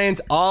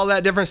 airplanes, all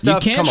that different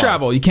stuff. You can't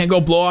travel. You can't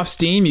go blow off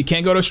steam. You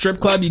can't go to a strip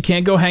club. You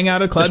can't go hang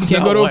out at a club. You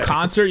can't go to a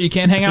concert. You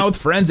can't hang out with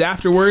friends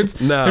afterwards.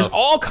 No. There's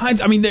all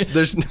kinds. I mean,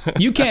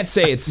 you can't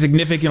say it's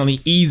significantly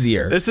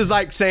easier. This is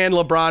like saying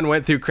LeBron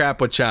went through crap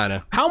with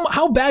China.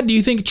 How bad do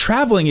you think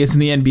traveling is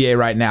in the NBA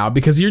right now?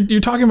 Because you're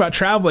talking about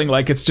traveling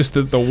like it's just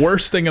the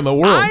worst thing in the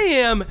world. I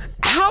am.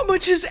 How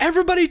much has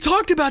everybody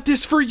talked about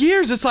this for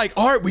years? It's like,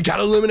 all right, we got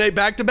to eliminate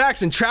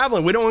back-to-backs and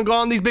traveling. We don't want to go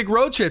on these big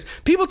road trips.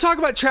 People talk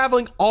about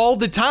traveling all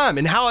the time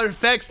and how it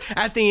affects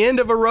at the end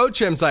of a road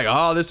trip. It's like,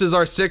 oh, this is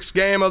our 6th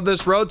game of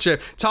this road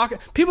trip.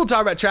 People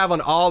talk about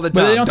traveling all the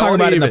time. But they don't talk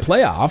about it in the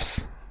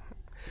playoffs.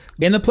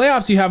 In the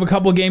playoffs, you have a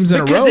couple games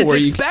in a row where it's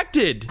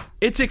expected.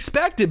 It's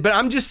expected, but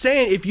I'm just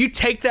saying, if you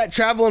take that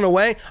traveling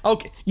away,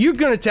 okay, you're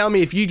going to tell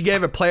me if you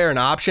gave a player an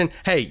option,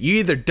 hey, you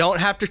either don't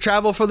have to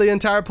travel for the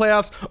entire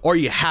playoffs or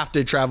you have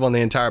to travel in the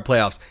entire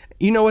playoffs.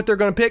 You know what they're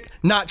going to pick?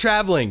 Not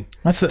traveling.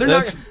 They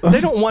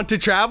don't want to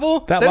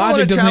travel. That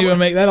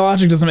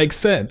logic doesn't make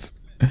sense.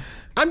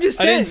 I'm just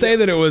saying. I didn't say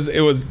that it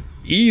was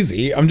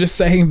easy. I'm just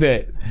saying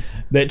that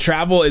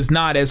travel is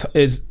not as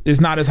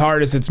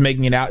hard as you're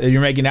making it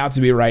out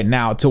to be right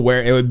now, to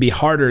where it would be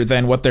harder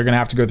than what they're going to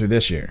have to go through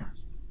this year.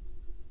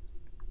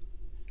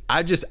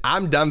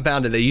 I'm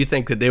dumbfounded that you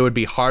think that they would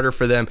be harder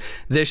for them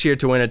this year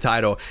to win a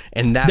title,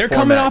 and that they're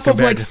coming off of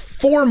like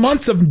 4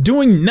 months of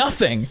doing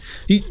nothing.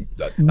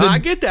 I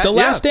get that. The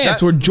last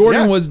dance where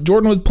Jordan was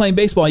playing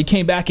baseball, he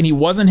came back and he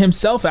wasn't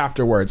himself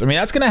afterwards. I mean,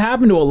 that's going to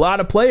happen to a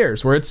lot of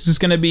players, where it's just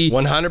going to be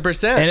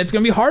 100%, and it's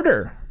going to be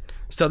harder.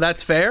 So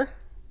that's fair.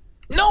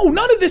 No,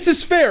 none of this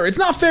is fair. It's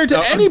not fair to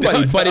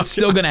anybody, but it's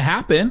still going to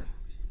happen.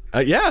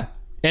 Yeah.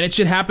 And it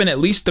should happen at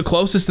least the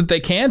closest that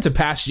they can to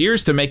past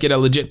years to make it a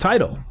legit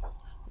title.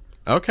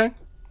 Okay.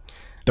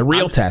 The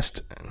real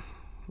test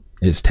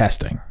is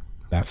testing.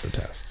 That's the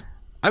test.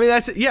 I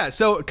mean,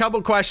 so a couple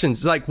of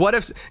questions. Like, what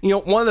if,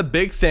 one of the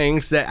big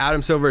things that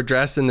Adam Silver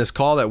addressed in this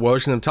call that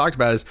Woj and them talked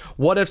about is,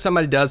 what if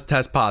somebody does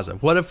test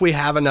positive? What if we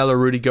have another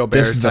Rudy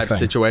Gobert type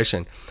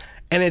situation?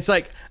 And it's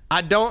like,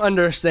 I don't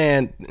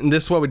understand.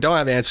 This is what we don't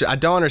have the answer. I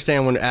don't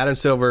understand when Adam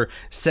Silver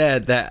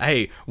said that,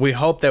 hey, we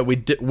hope that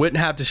we wouldn't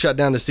have to shut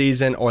down the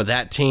season or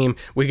that team.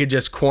 We could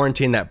just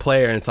quarantine that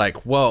player. And it's like,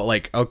 whoa,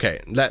 like, okay,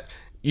 that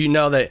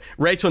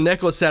Rachel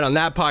Nichols said on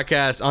that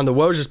podcast, on the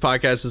Wojers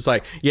podcast, was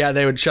like, yeah,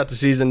 they would shut the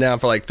season down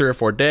for like 3 or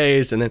 4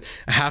 days and then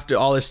have to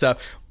all this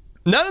stuff.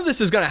 None of this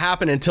is going to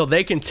happen until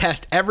they can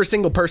test every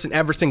single person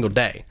every single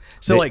day.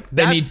 So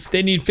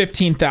they need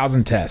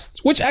 15,000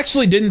 tests, which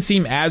actually didn't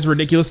seem as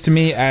ridiculous to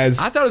me as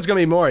I thought it was going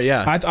to be more.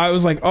 Yeah, I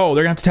was like, oh,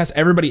 they're going to have to test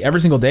everybody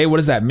every single day. What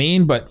does that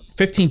mean? But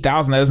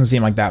 15,000, that doesn't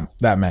seem like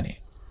that many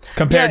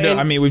compared to.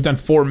 I mean, we've done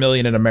 4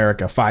 million in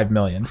America, 5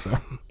 million. So.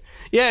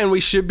 Yeah, and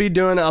we should be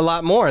doing a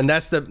lot more, and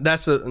that's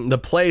the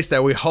place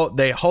that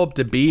they hope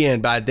to be in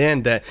by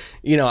then. That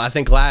I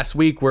think last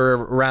week we're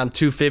around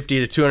 250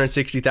 to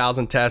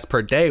 260,000 tests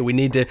per day. We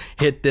need to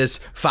hit this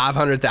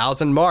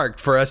 500,000 mark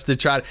for us to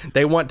try.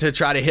 They want to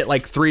try to hit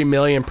like 3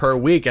 million per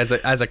week as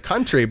a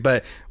country,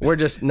 but we're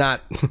just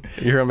not.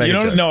 You're gonna make a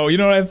joke. No, you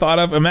know what I thought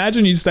of?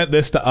 Imagine you sent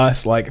this to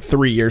us like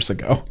 3 years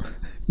ago.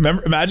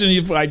 Imagine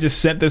if I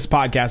just sent this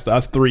podcast to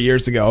us 3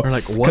 years ago. We're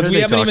like, what are they talking about?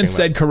 Because we haven't even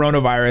said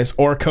coronavirus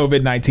or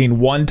COVID-19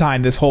 one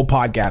time this whole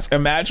podcast.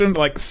 Imagine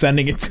like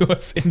sending it to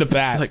us in the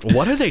past. Like,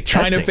 what are they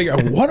testing? Trying to figure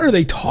out, what are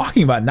they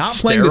talking about? Not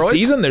playing the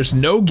season? There's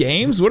no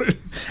games? What are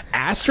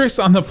asterisks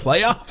on the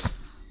playoffs?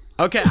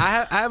 Okay,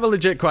 I have a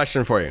legit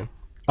question for you.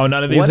 Oh,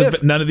 none of these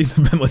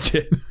have been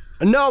legit.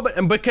 No, but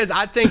because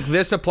I think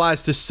this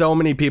applies to so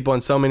many people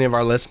and so many of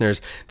our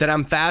listeners that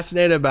I'm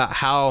fascinated about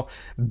how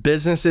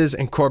businesses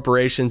and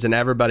corporations and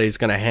everybody's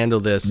going to handle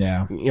this.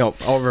 Yeah.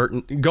 Over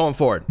going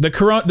forward.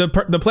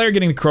 The player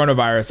getting the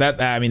coronavirus,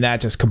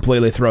 that just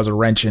completely throws a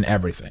wrench in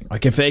everything.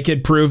 Like if they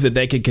could prove that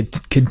they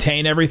could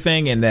contain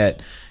everything and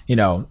that in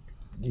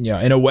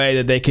a way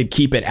that they could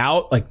keep it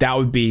out, like that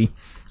would be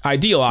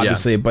ideal,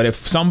 obviously. But if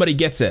somebody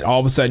gets it, all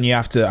of a sudden you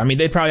have to,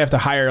 they'd probably have to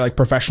hire like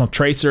professional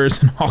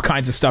tracers and all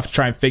kinds of stuff to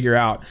try and figure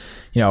out,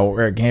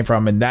 where it came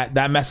from. And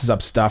that messes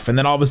up stuff. And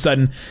then all of a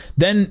sudden,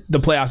 then the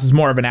playoffs is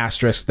more of an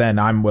asterisk than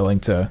I'm willing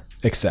to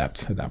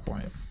accept at that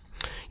point.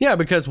 Yeah,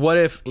 because what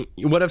if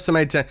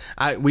somebody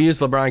we use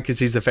LeBron because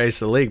he's the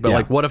face of the league, but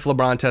like what if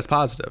LeBron tests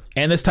positive?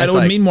 And this title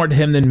would mean more to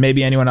him than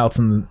maybe anyone else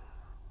in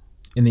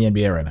the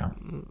NBA right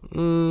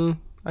now.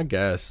 I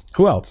guess.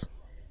 Who else?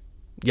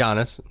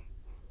 Giannis.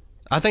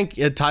 I think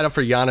a title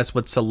for Giannis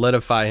would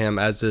solidify him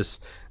as this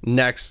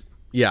next,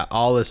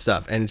 all this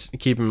stuff, and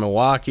keep him in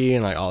Milwaukee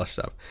and like all this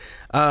stuff.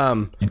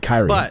 And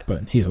Kyrie, but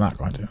he's not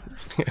going to.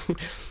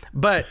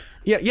 But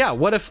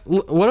what if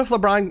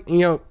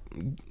LeBron,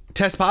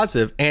 tests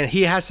positive and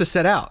he has to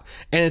sit out,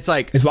 and it's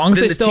like as long as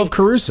they still have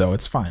Caruso,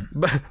 it's fine.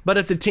 But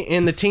if the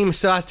team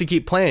still has to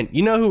keep playing,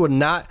 who would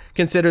not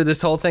consider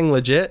this whole thing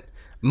legit?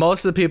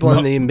 Most of the people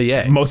in the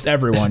NBA. Most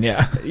everyone,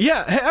 yeah.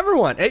 Yeah,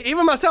 everyone.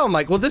 Even myself, I'm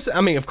like, well,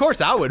 of course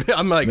I would.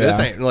 I'm like, this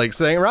ain't like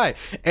saying right.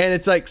 And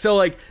it's like, so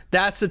like,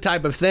 that's the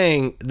type of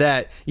thing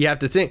that you have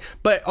to think.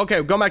 But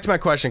okay, going back to my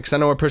question, because I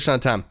know we're pushing on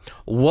time.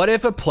 What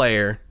if a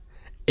player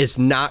is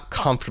not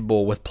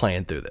comfortable with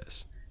playing through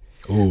this?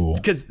 Ooh.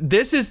 Because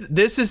this is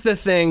the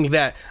thing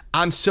that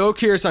I'm so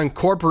curious on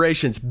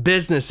corporations,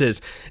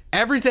 businesses,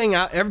 everybody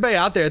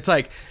out there. It's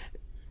like,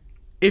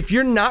 if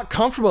you're not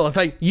comfortable, if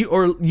like you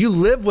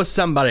live with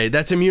somebody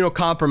that's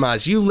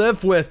immunocompromised, you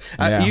live with,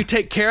 you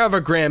take care of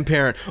a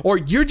grandparent, or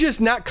you're just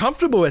not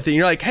comfortable with it. And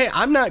you're like, hey,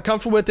 I'm not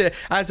comfortable with it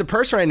as a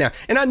person right now.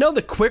 And I know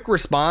the quick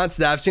response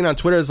that I've seen on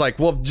Twitter is like,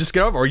 well, just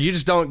get over it, or you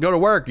just don't go to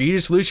work, or you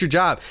just lose your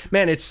job.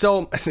 Man, it's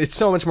so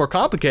much more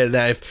complicated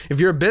than that. If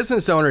you're a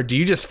business owner, do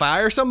you just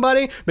fire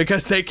somebody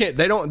because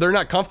they're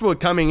not comfortable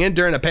coming in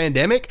during a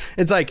pandemic?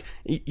 It's like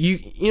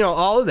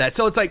all of that.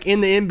 So it's like in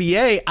the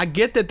NBA, I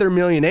get that they're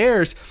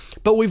millionaires,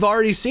 but we've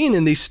already seen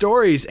in these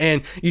stories,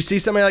 and you see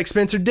somebody like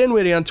Spencer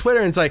Dinwiddie on Twitter,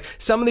 and it's like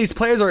some of these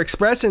players are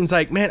expressing, it's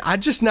like, man, I'm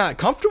just not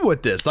comfortable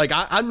with this. Like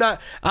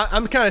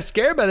I'm kind of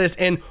scared by this.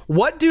 And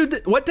what does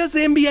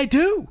the NBA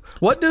do?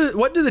 What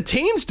do the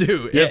teams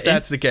do if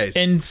that's the case?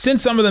 And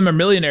since some of them are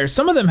millionaires,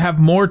 some of them have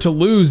more to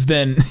lose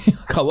than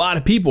a lot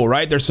of people,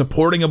 right? They're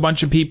supporting a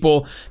bunch of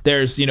people.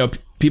 There's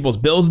people's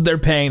bills that they're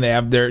paying. They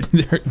have their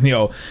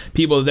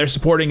people that they're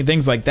supporting and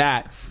things like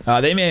that.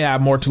 They may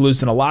have more to lose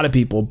than a lot of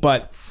people,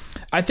 but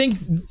I think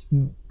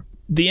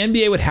the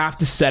NBA would have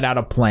to set out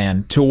a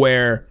plan to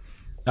where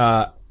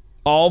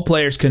all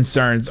players'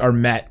 concerns are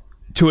met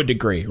to a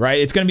degree, right?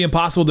 It's going to be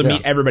impossible to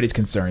meet everybody's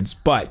concerns,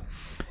 but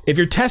if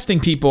you're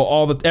testing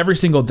people every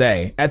single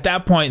day, at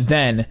that point,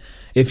 then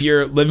if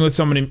you're living with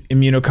someone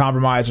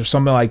immunocompromised or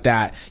something like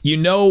that,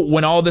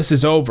 when all this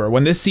is over,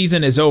 when this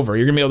season is over,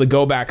 you're going to be able to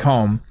go back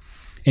home.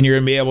 And you're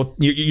going to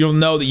be you'll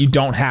know that you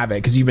don't have it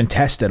because you've been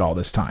tested all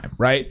this time,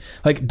 right?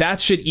 Like that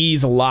should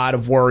ease a lot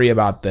of worry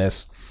about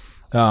this.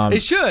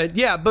 It should,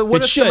 yeah. But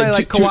what if somebody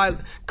like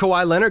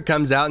Kawhi Leonard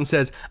comes out and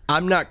says,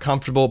 I'm not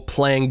comfortable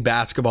playing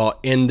basketball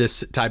in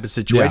this type of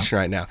situation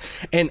right now?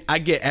 And I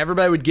get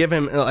everybody would give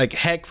him like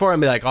heck for him,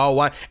 be like, oh,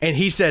 why? And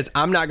he says,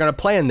 I'm not going to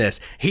play in this.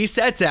 He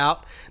sets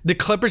out. The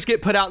Clippers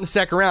get put out in the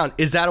second round.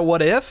 Is that a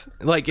what if?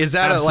 Like, is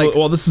that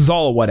well, this is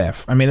all a what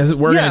if. I mean,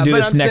 we're going to do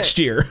this next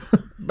year.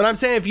 But I'm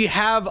saying if you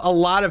have a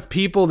lot of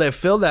people that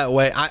feel that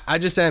way, I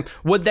just say,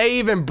 would they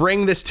even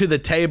bring this to the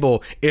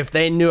table if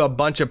they knew a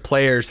bunch of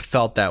players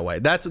felt that way?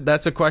 That's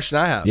a question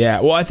I have.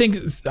 Yeah, well, I think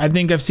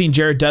I've seen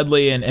Jared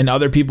Dudley and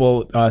other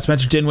people,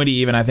 Spencer Dinwiddie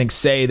even, I think,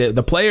 say that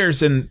the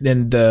players in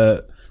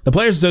the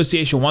Players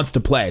Association wants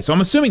to play. So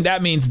I'm assuming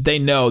that means that they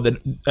know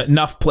that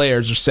enough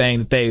players are saying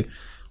that they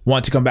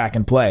want to come back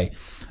and play.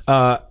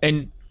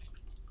 And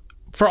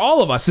for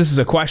all of us, this is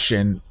a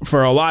question.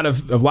 For a lot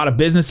of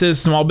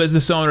businesses, small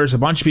business owners, a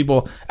bunch of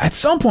people, at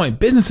some point,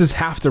 businesses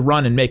have to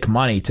run and make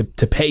money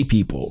to pay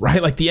people,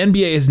 right? Like the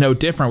NBA is no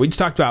different. We just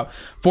talked about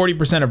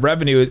 40% of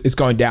revenue is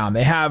going down.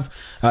 They have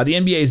the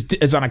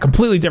NBA is on a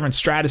completely different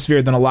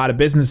stratosphere than a lot of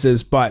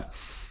businesses, but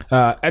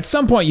at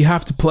some point you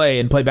have to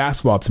play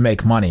basketball to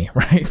make money,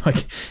 right?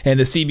 Like, and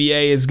the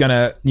CBA is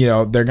gonna,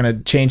 they're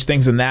gonna change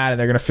things in that, and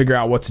they're gonna figure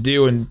out what to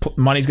do, and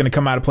money's gonna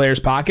come out of players'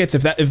 pockets.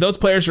 If those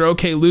players are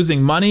okay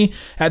losing money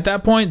at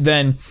that point,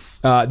 then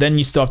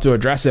you still have to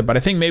address it. But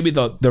I think maybe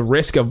the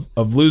risk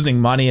of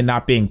losing money and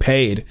not being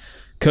paid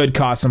could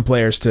cause some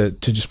players to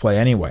just play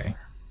anyway.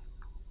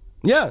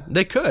 Yeah,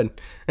 they could,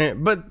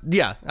 but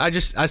yeah, I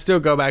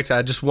still go back to,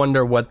 I just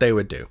wonder what they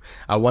would do.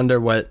 I wonder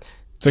what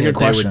they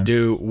would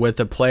do with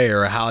a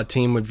player, or how a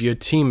team would view a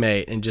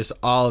teammate, and just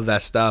all of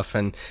that stuff.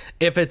 And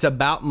if it's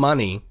about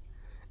money,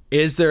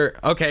 Is there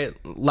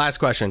last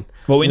question.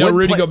 Well, we know Would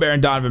Rudy Gobert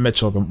and Donovan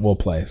Mitchell will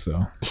play,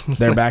 so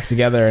they're back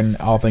together and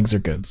all things are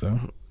good. So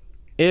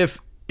if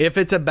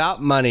it's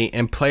about money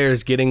and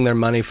players getting their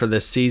money for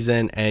this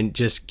season and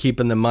just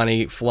keeping the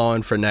money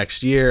flowing for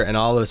next year and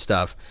all this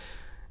stuff,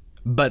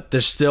 but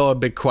there's still a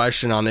big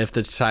question on if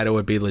the title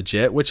would be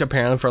legit, which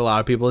apparently for a lot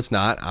of people it's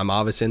not. I'm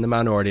obviously in the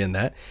minority in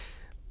that.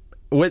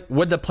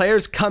 Would the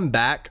players come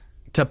back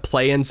to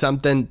play in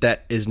something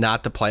that is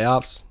not the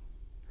playoffs?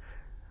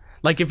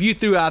 Like if you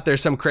threw out there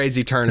some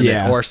crazy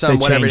tournament or some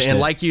whatever, and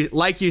like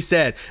you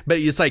said, but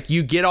it's like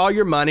you get all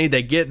your money,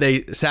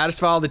 they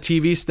satisfy all the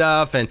TV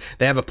stuff, and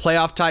they have a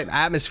playoff type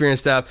atmosphere and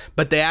stuff,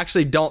 but they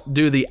actually don't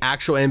do the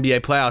actual NBA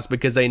playoffs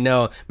because they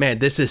know, man,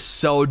 this is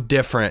so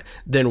different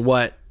than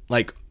what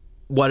an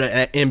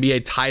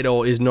NBA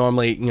title is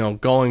normally,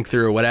 going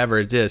through or whatever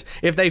it is.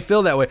 If they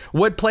feel that way,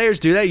 would players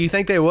do that? You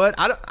think they would?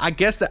 I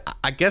guess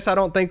I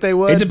don't think they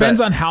would. It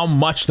depends on how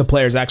much the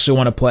players actually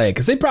want to play,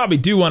 because they probably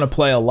do want to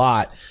play a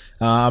lot.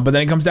 But then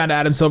it comes down to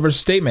Adam Silver's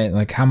statement,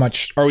 like how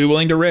much are we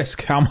willing to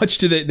risk? How much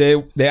do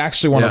they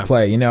actually want to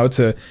play?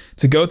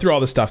 To go through all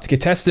this stuff, to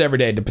get tested every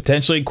day, to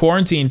potentially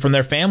quarantine from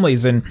their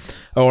families an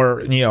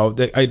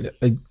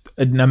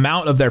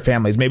amount of their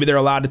families. Maybe they're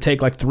allowed to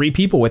take like 3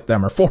 people with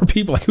them or 4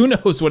 people. Like who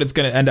knows what it's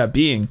going to end up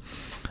being.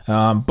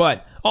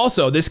 But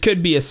also this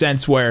could be a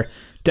sense where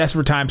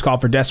desperate times call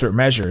for desperate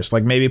measures.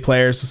 Like maybe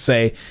players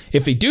say,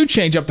 if we do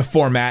change up the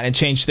format and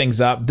change things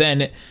up,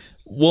 then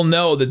we'll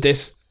know that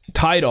this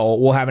title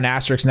will have an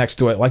asterisk next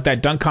to it, like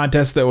that dunk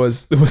contest that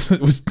was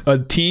a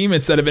team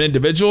instead of an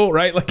individual,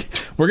 right? Like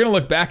we're gonna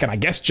look back and I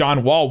guess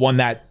John Wall won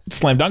that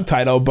slam dunk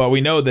title, but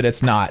we know that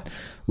it's not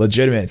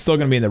legitimate. It's still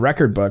gonna be in the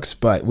record books,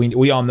 but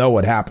we all know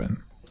what happened.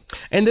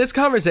 And this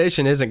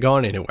conversation isn't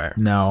going anywhere.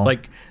 No.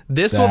 Like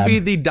this will be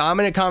the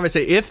dominant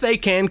conversation if they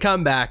can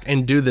come back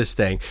and do this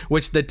thing,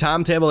 which the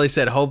timetable they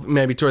said hope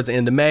maybe towards the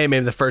end of May,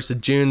 maybe the 1st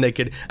of June they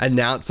could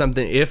announce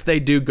something if they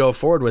do go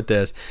forward with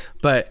this.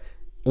 But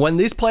when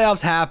these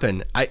playoffs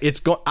happen, I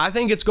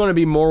think it's going to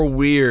be more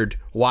weird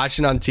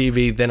watching on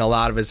TV than a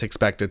lot of us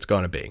expect it's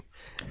going to be.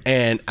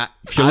 And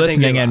if you're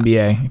listening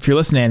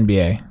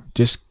NBA,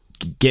 just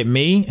get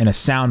me and a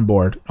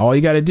soundboard. All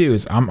you got to do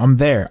is I'm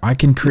there. I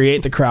can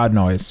create the crowd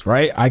noise,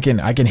 right? I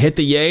can hit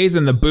the yays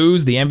and the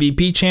boos, the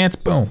MVP chants.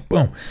 Boom,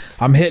 boom.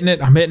 I'm hitting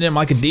it. I'm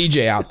like a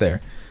DJ out there.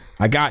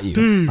 I got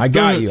you.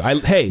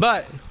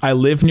 I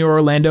live near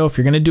Orlando. If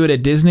you're gonna do it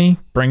at Disney,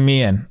 bring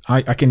me in.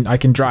 I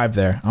can drive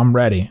there. I'm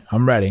ready.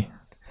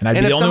 And I'd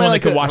be the only one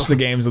that could watch the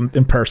games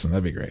in person.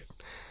 That'd be great.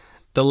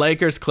 The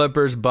Lakers,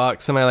 Clippers,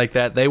 Bucks, somebody like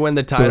that. They win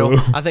the title.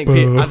 I think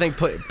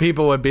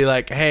people would be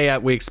like, "Hey,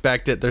 we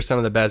expect it. They're some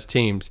of the best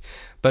teams."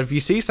 But if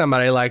you see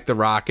somebody like the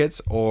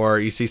Rockets, or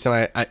you see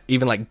somebody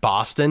even like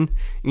Boston,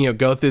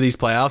 go through these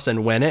playoffs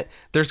and win it,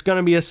 there's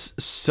going to be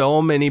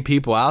so many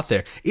people out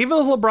there. Even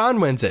if LeBron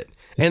wins it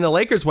and the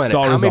Lakers win it,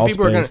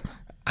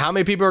 how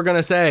many people are going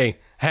to say,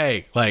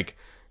 "Hey, like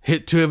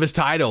hit 2 of his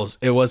titles.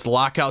 It was the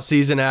lockout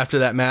season after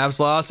that Mavs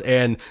loss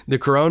and the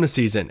Corona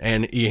season,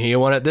 and he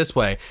won it this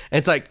way." And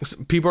it's like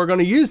people are going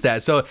to use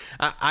that. So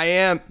I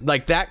am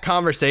like that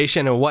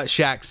conversation and what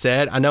Shaq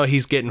said. I know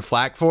he's getting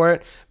flack for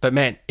it, but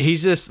man,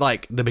 he's just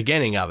like the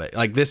beginning of it.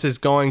 Like this is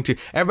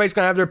everybody's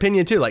going to have their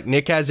opinion too. Like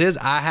Nick has his,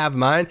 I have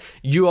mine.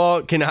 You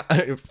all can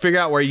figure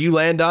out where you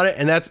land on it,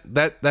 and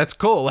that's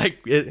cool.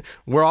 Like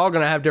we're all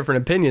going to have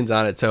different opinions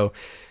on it. So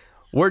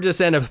we're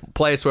just in a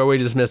place where we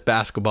just miss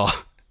basketball.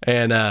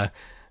 And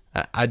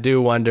I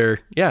do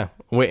wonder,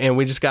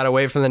 we just got to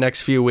wait for the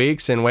next few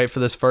weeks and wait for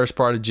this first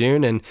part of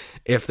June. And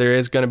if there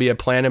is going to be a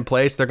plan in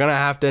place, they're going to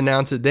have to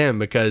announce it then,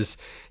 because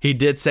he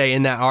did say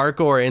in that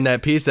article or in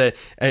that piece that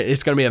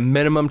it's going to be a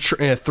minimum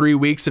 3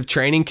 weeks of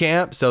training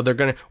camp. So they're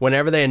going to,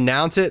 whenever they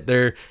announce it,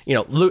 they're,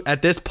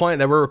 at this point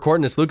that we're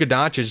recording this, Luka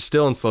Doncic is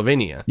still in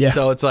Slovenia. Yeah.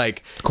 So it's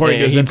like, according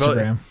to his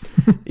Instagram.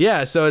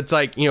 Yeah, so it's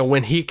like,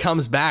 when he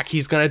comes back,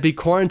 he's going to be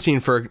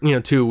quarantined for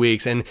 2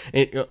 weeks, and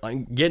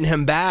getting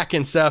him back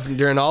and stuff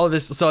during all of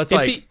this. So it's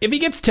if he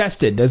gets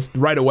tested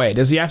right away,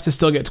 does he have to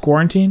still get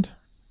quarantined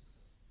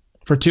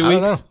for 2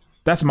 weeks?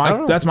 That's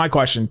my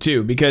question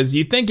too, because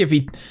you think if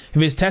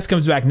his test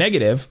comes back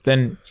negative,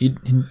 then he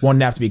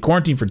wouldn't have to be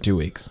quarantined for 2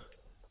 weeks.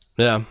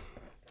 Yeah.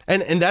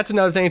 And that's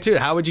another thing too.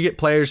 How would you get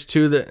players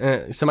to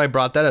the somebody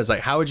brought that up. It's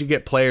like, how would you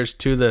get players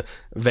to the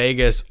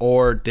Vegas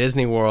or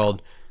Disney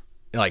World?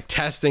 Like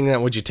testing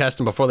them, would you test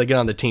them before they get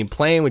on the team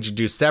plane? Would you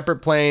do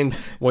separate planes?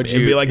 It'd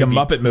be like a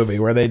Muppet movie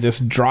where they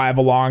just drive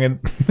along and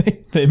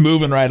they're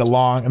moving right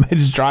along, and they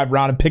just drive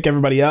around and pick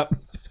everybody up.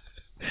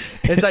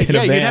 It's like,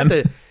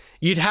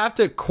 you'd have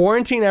to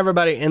quarantine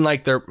everybody in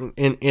like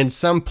in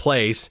some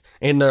place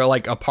in their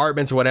like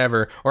apartments or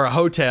whatever, or a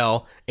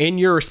hotel in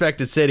your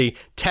respected city,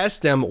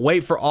 test them,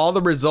 wait for all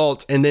the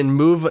results, and then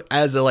move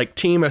as a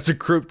team, as a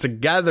group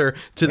together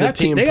to the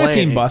team plane. They got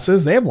team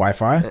buses. They have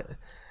Wi-Fi.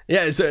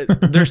 Yeah, so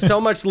there's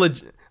so much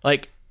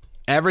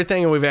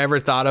everything we've ever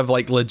thought of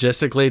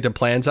logistically to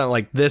plan something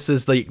like this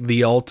is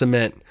the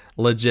ultimate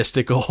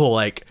logistical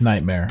like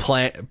Nightmare.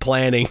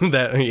 planning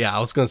that. Yeah, I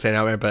was going to say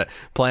nightmare, but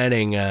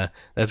planning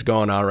that's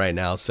going on right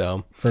now.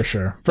 So For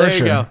sure. there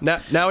you go.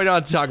 Now we don't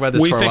have to talk about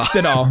this. We for a fixed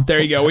while. it all.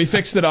 There you go. We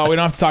fixed it all. We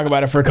don't have to talk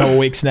about it for a couple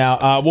weeks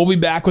now. We'll be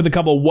back with a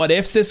couple what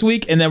ifs this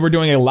week, and then we're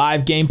doing a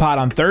live game pod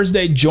on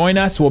Thursday. Join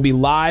us. We'll be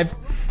live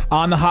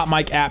on the Hot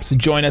Mic app, so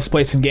join us,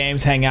 play some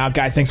games, hang out.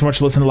 Guys, thanks so much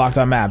for listening to Locked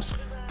On Mavs.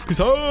 Peace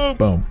out.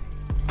 Boom.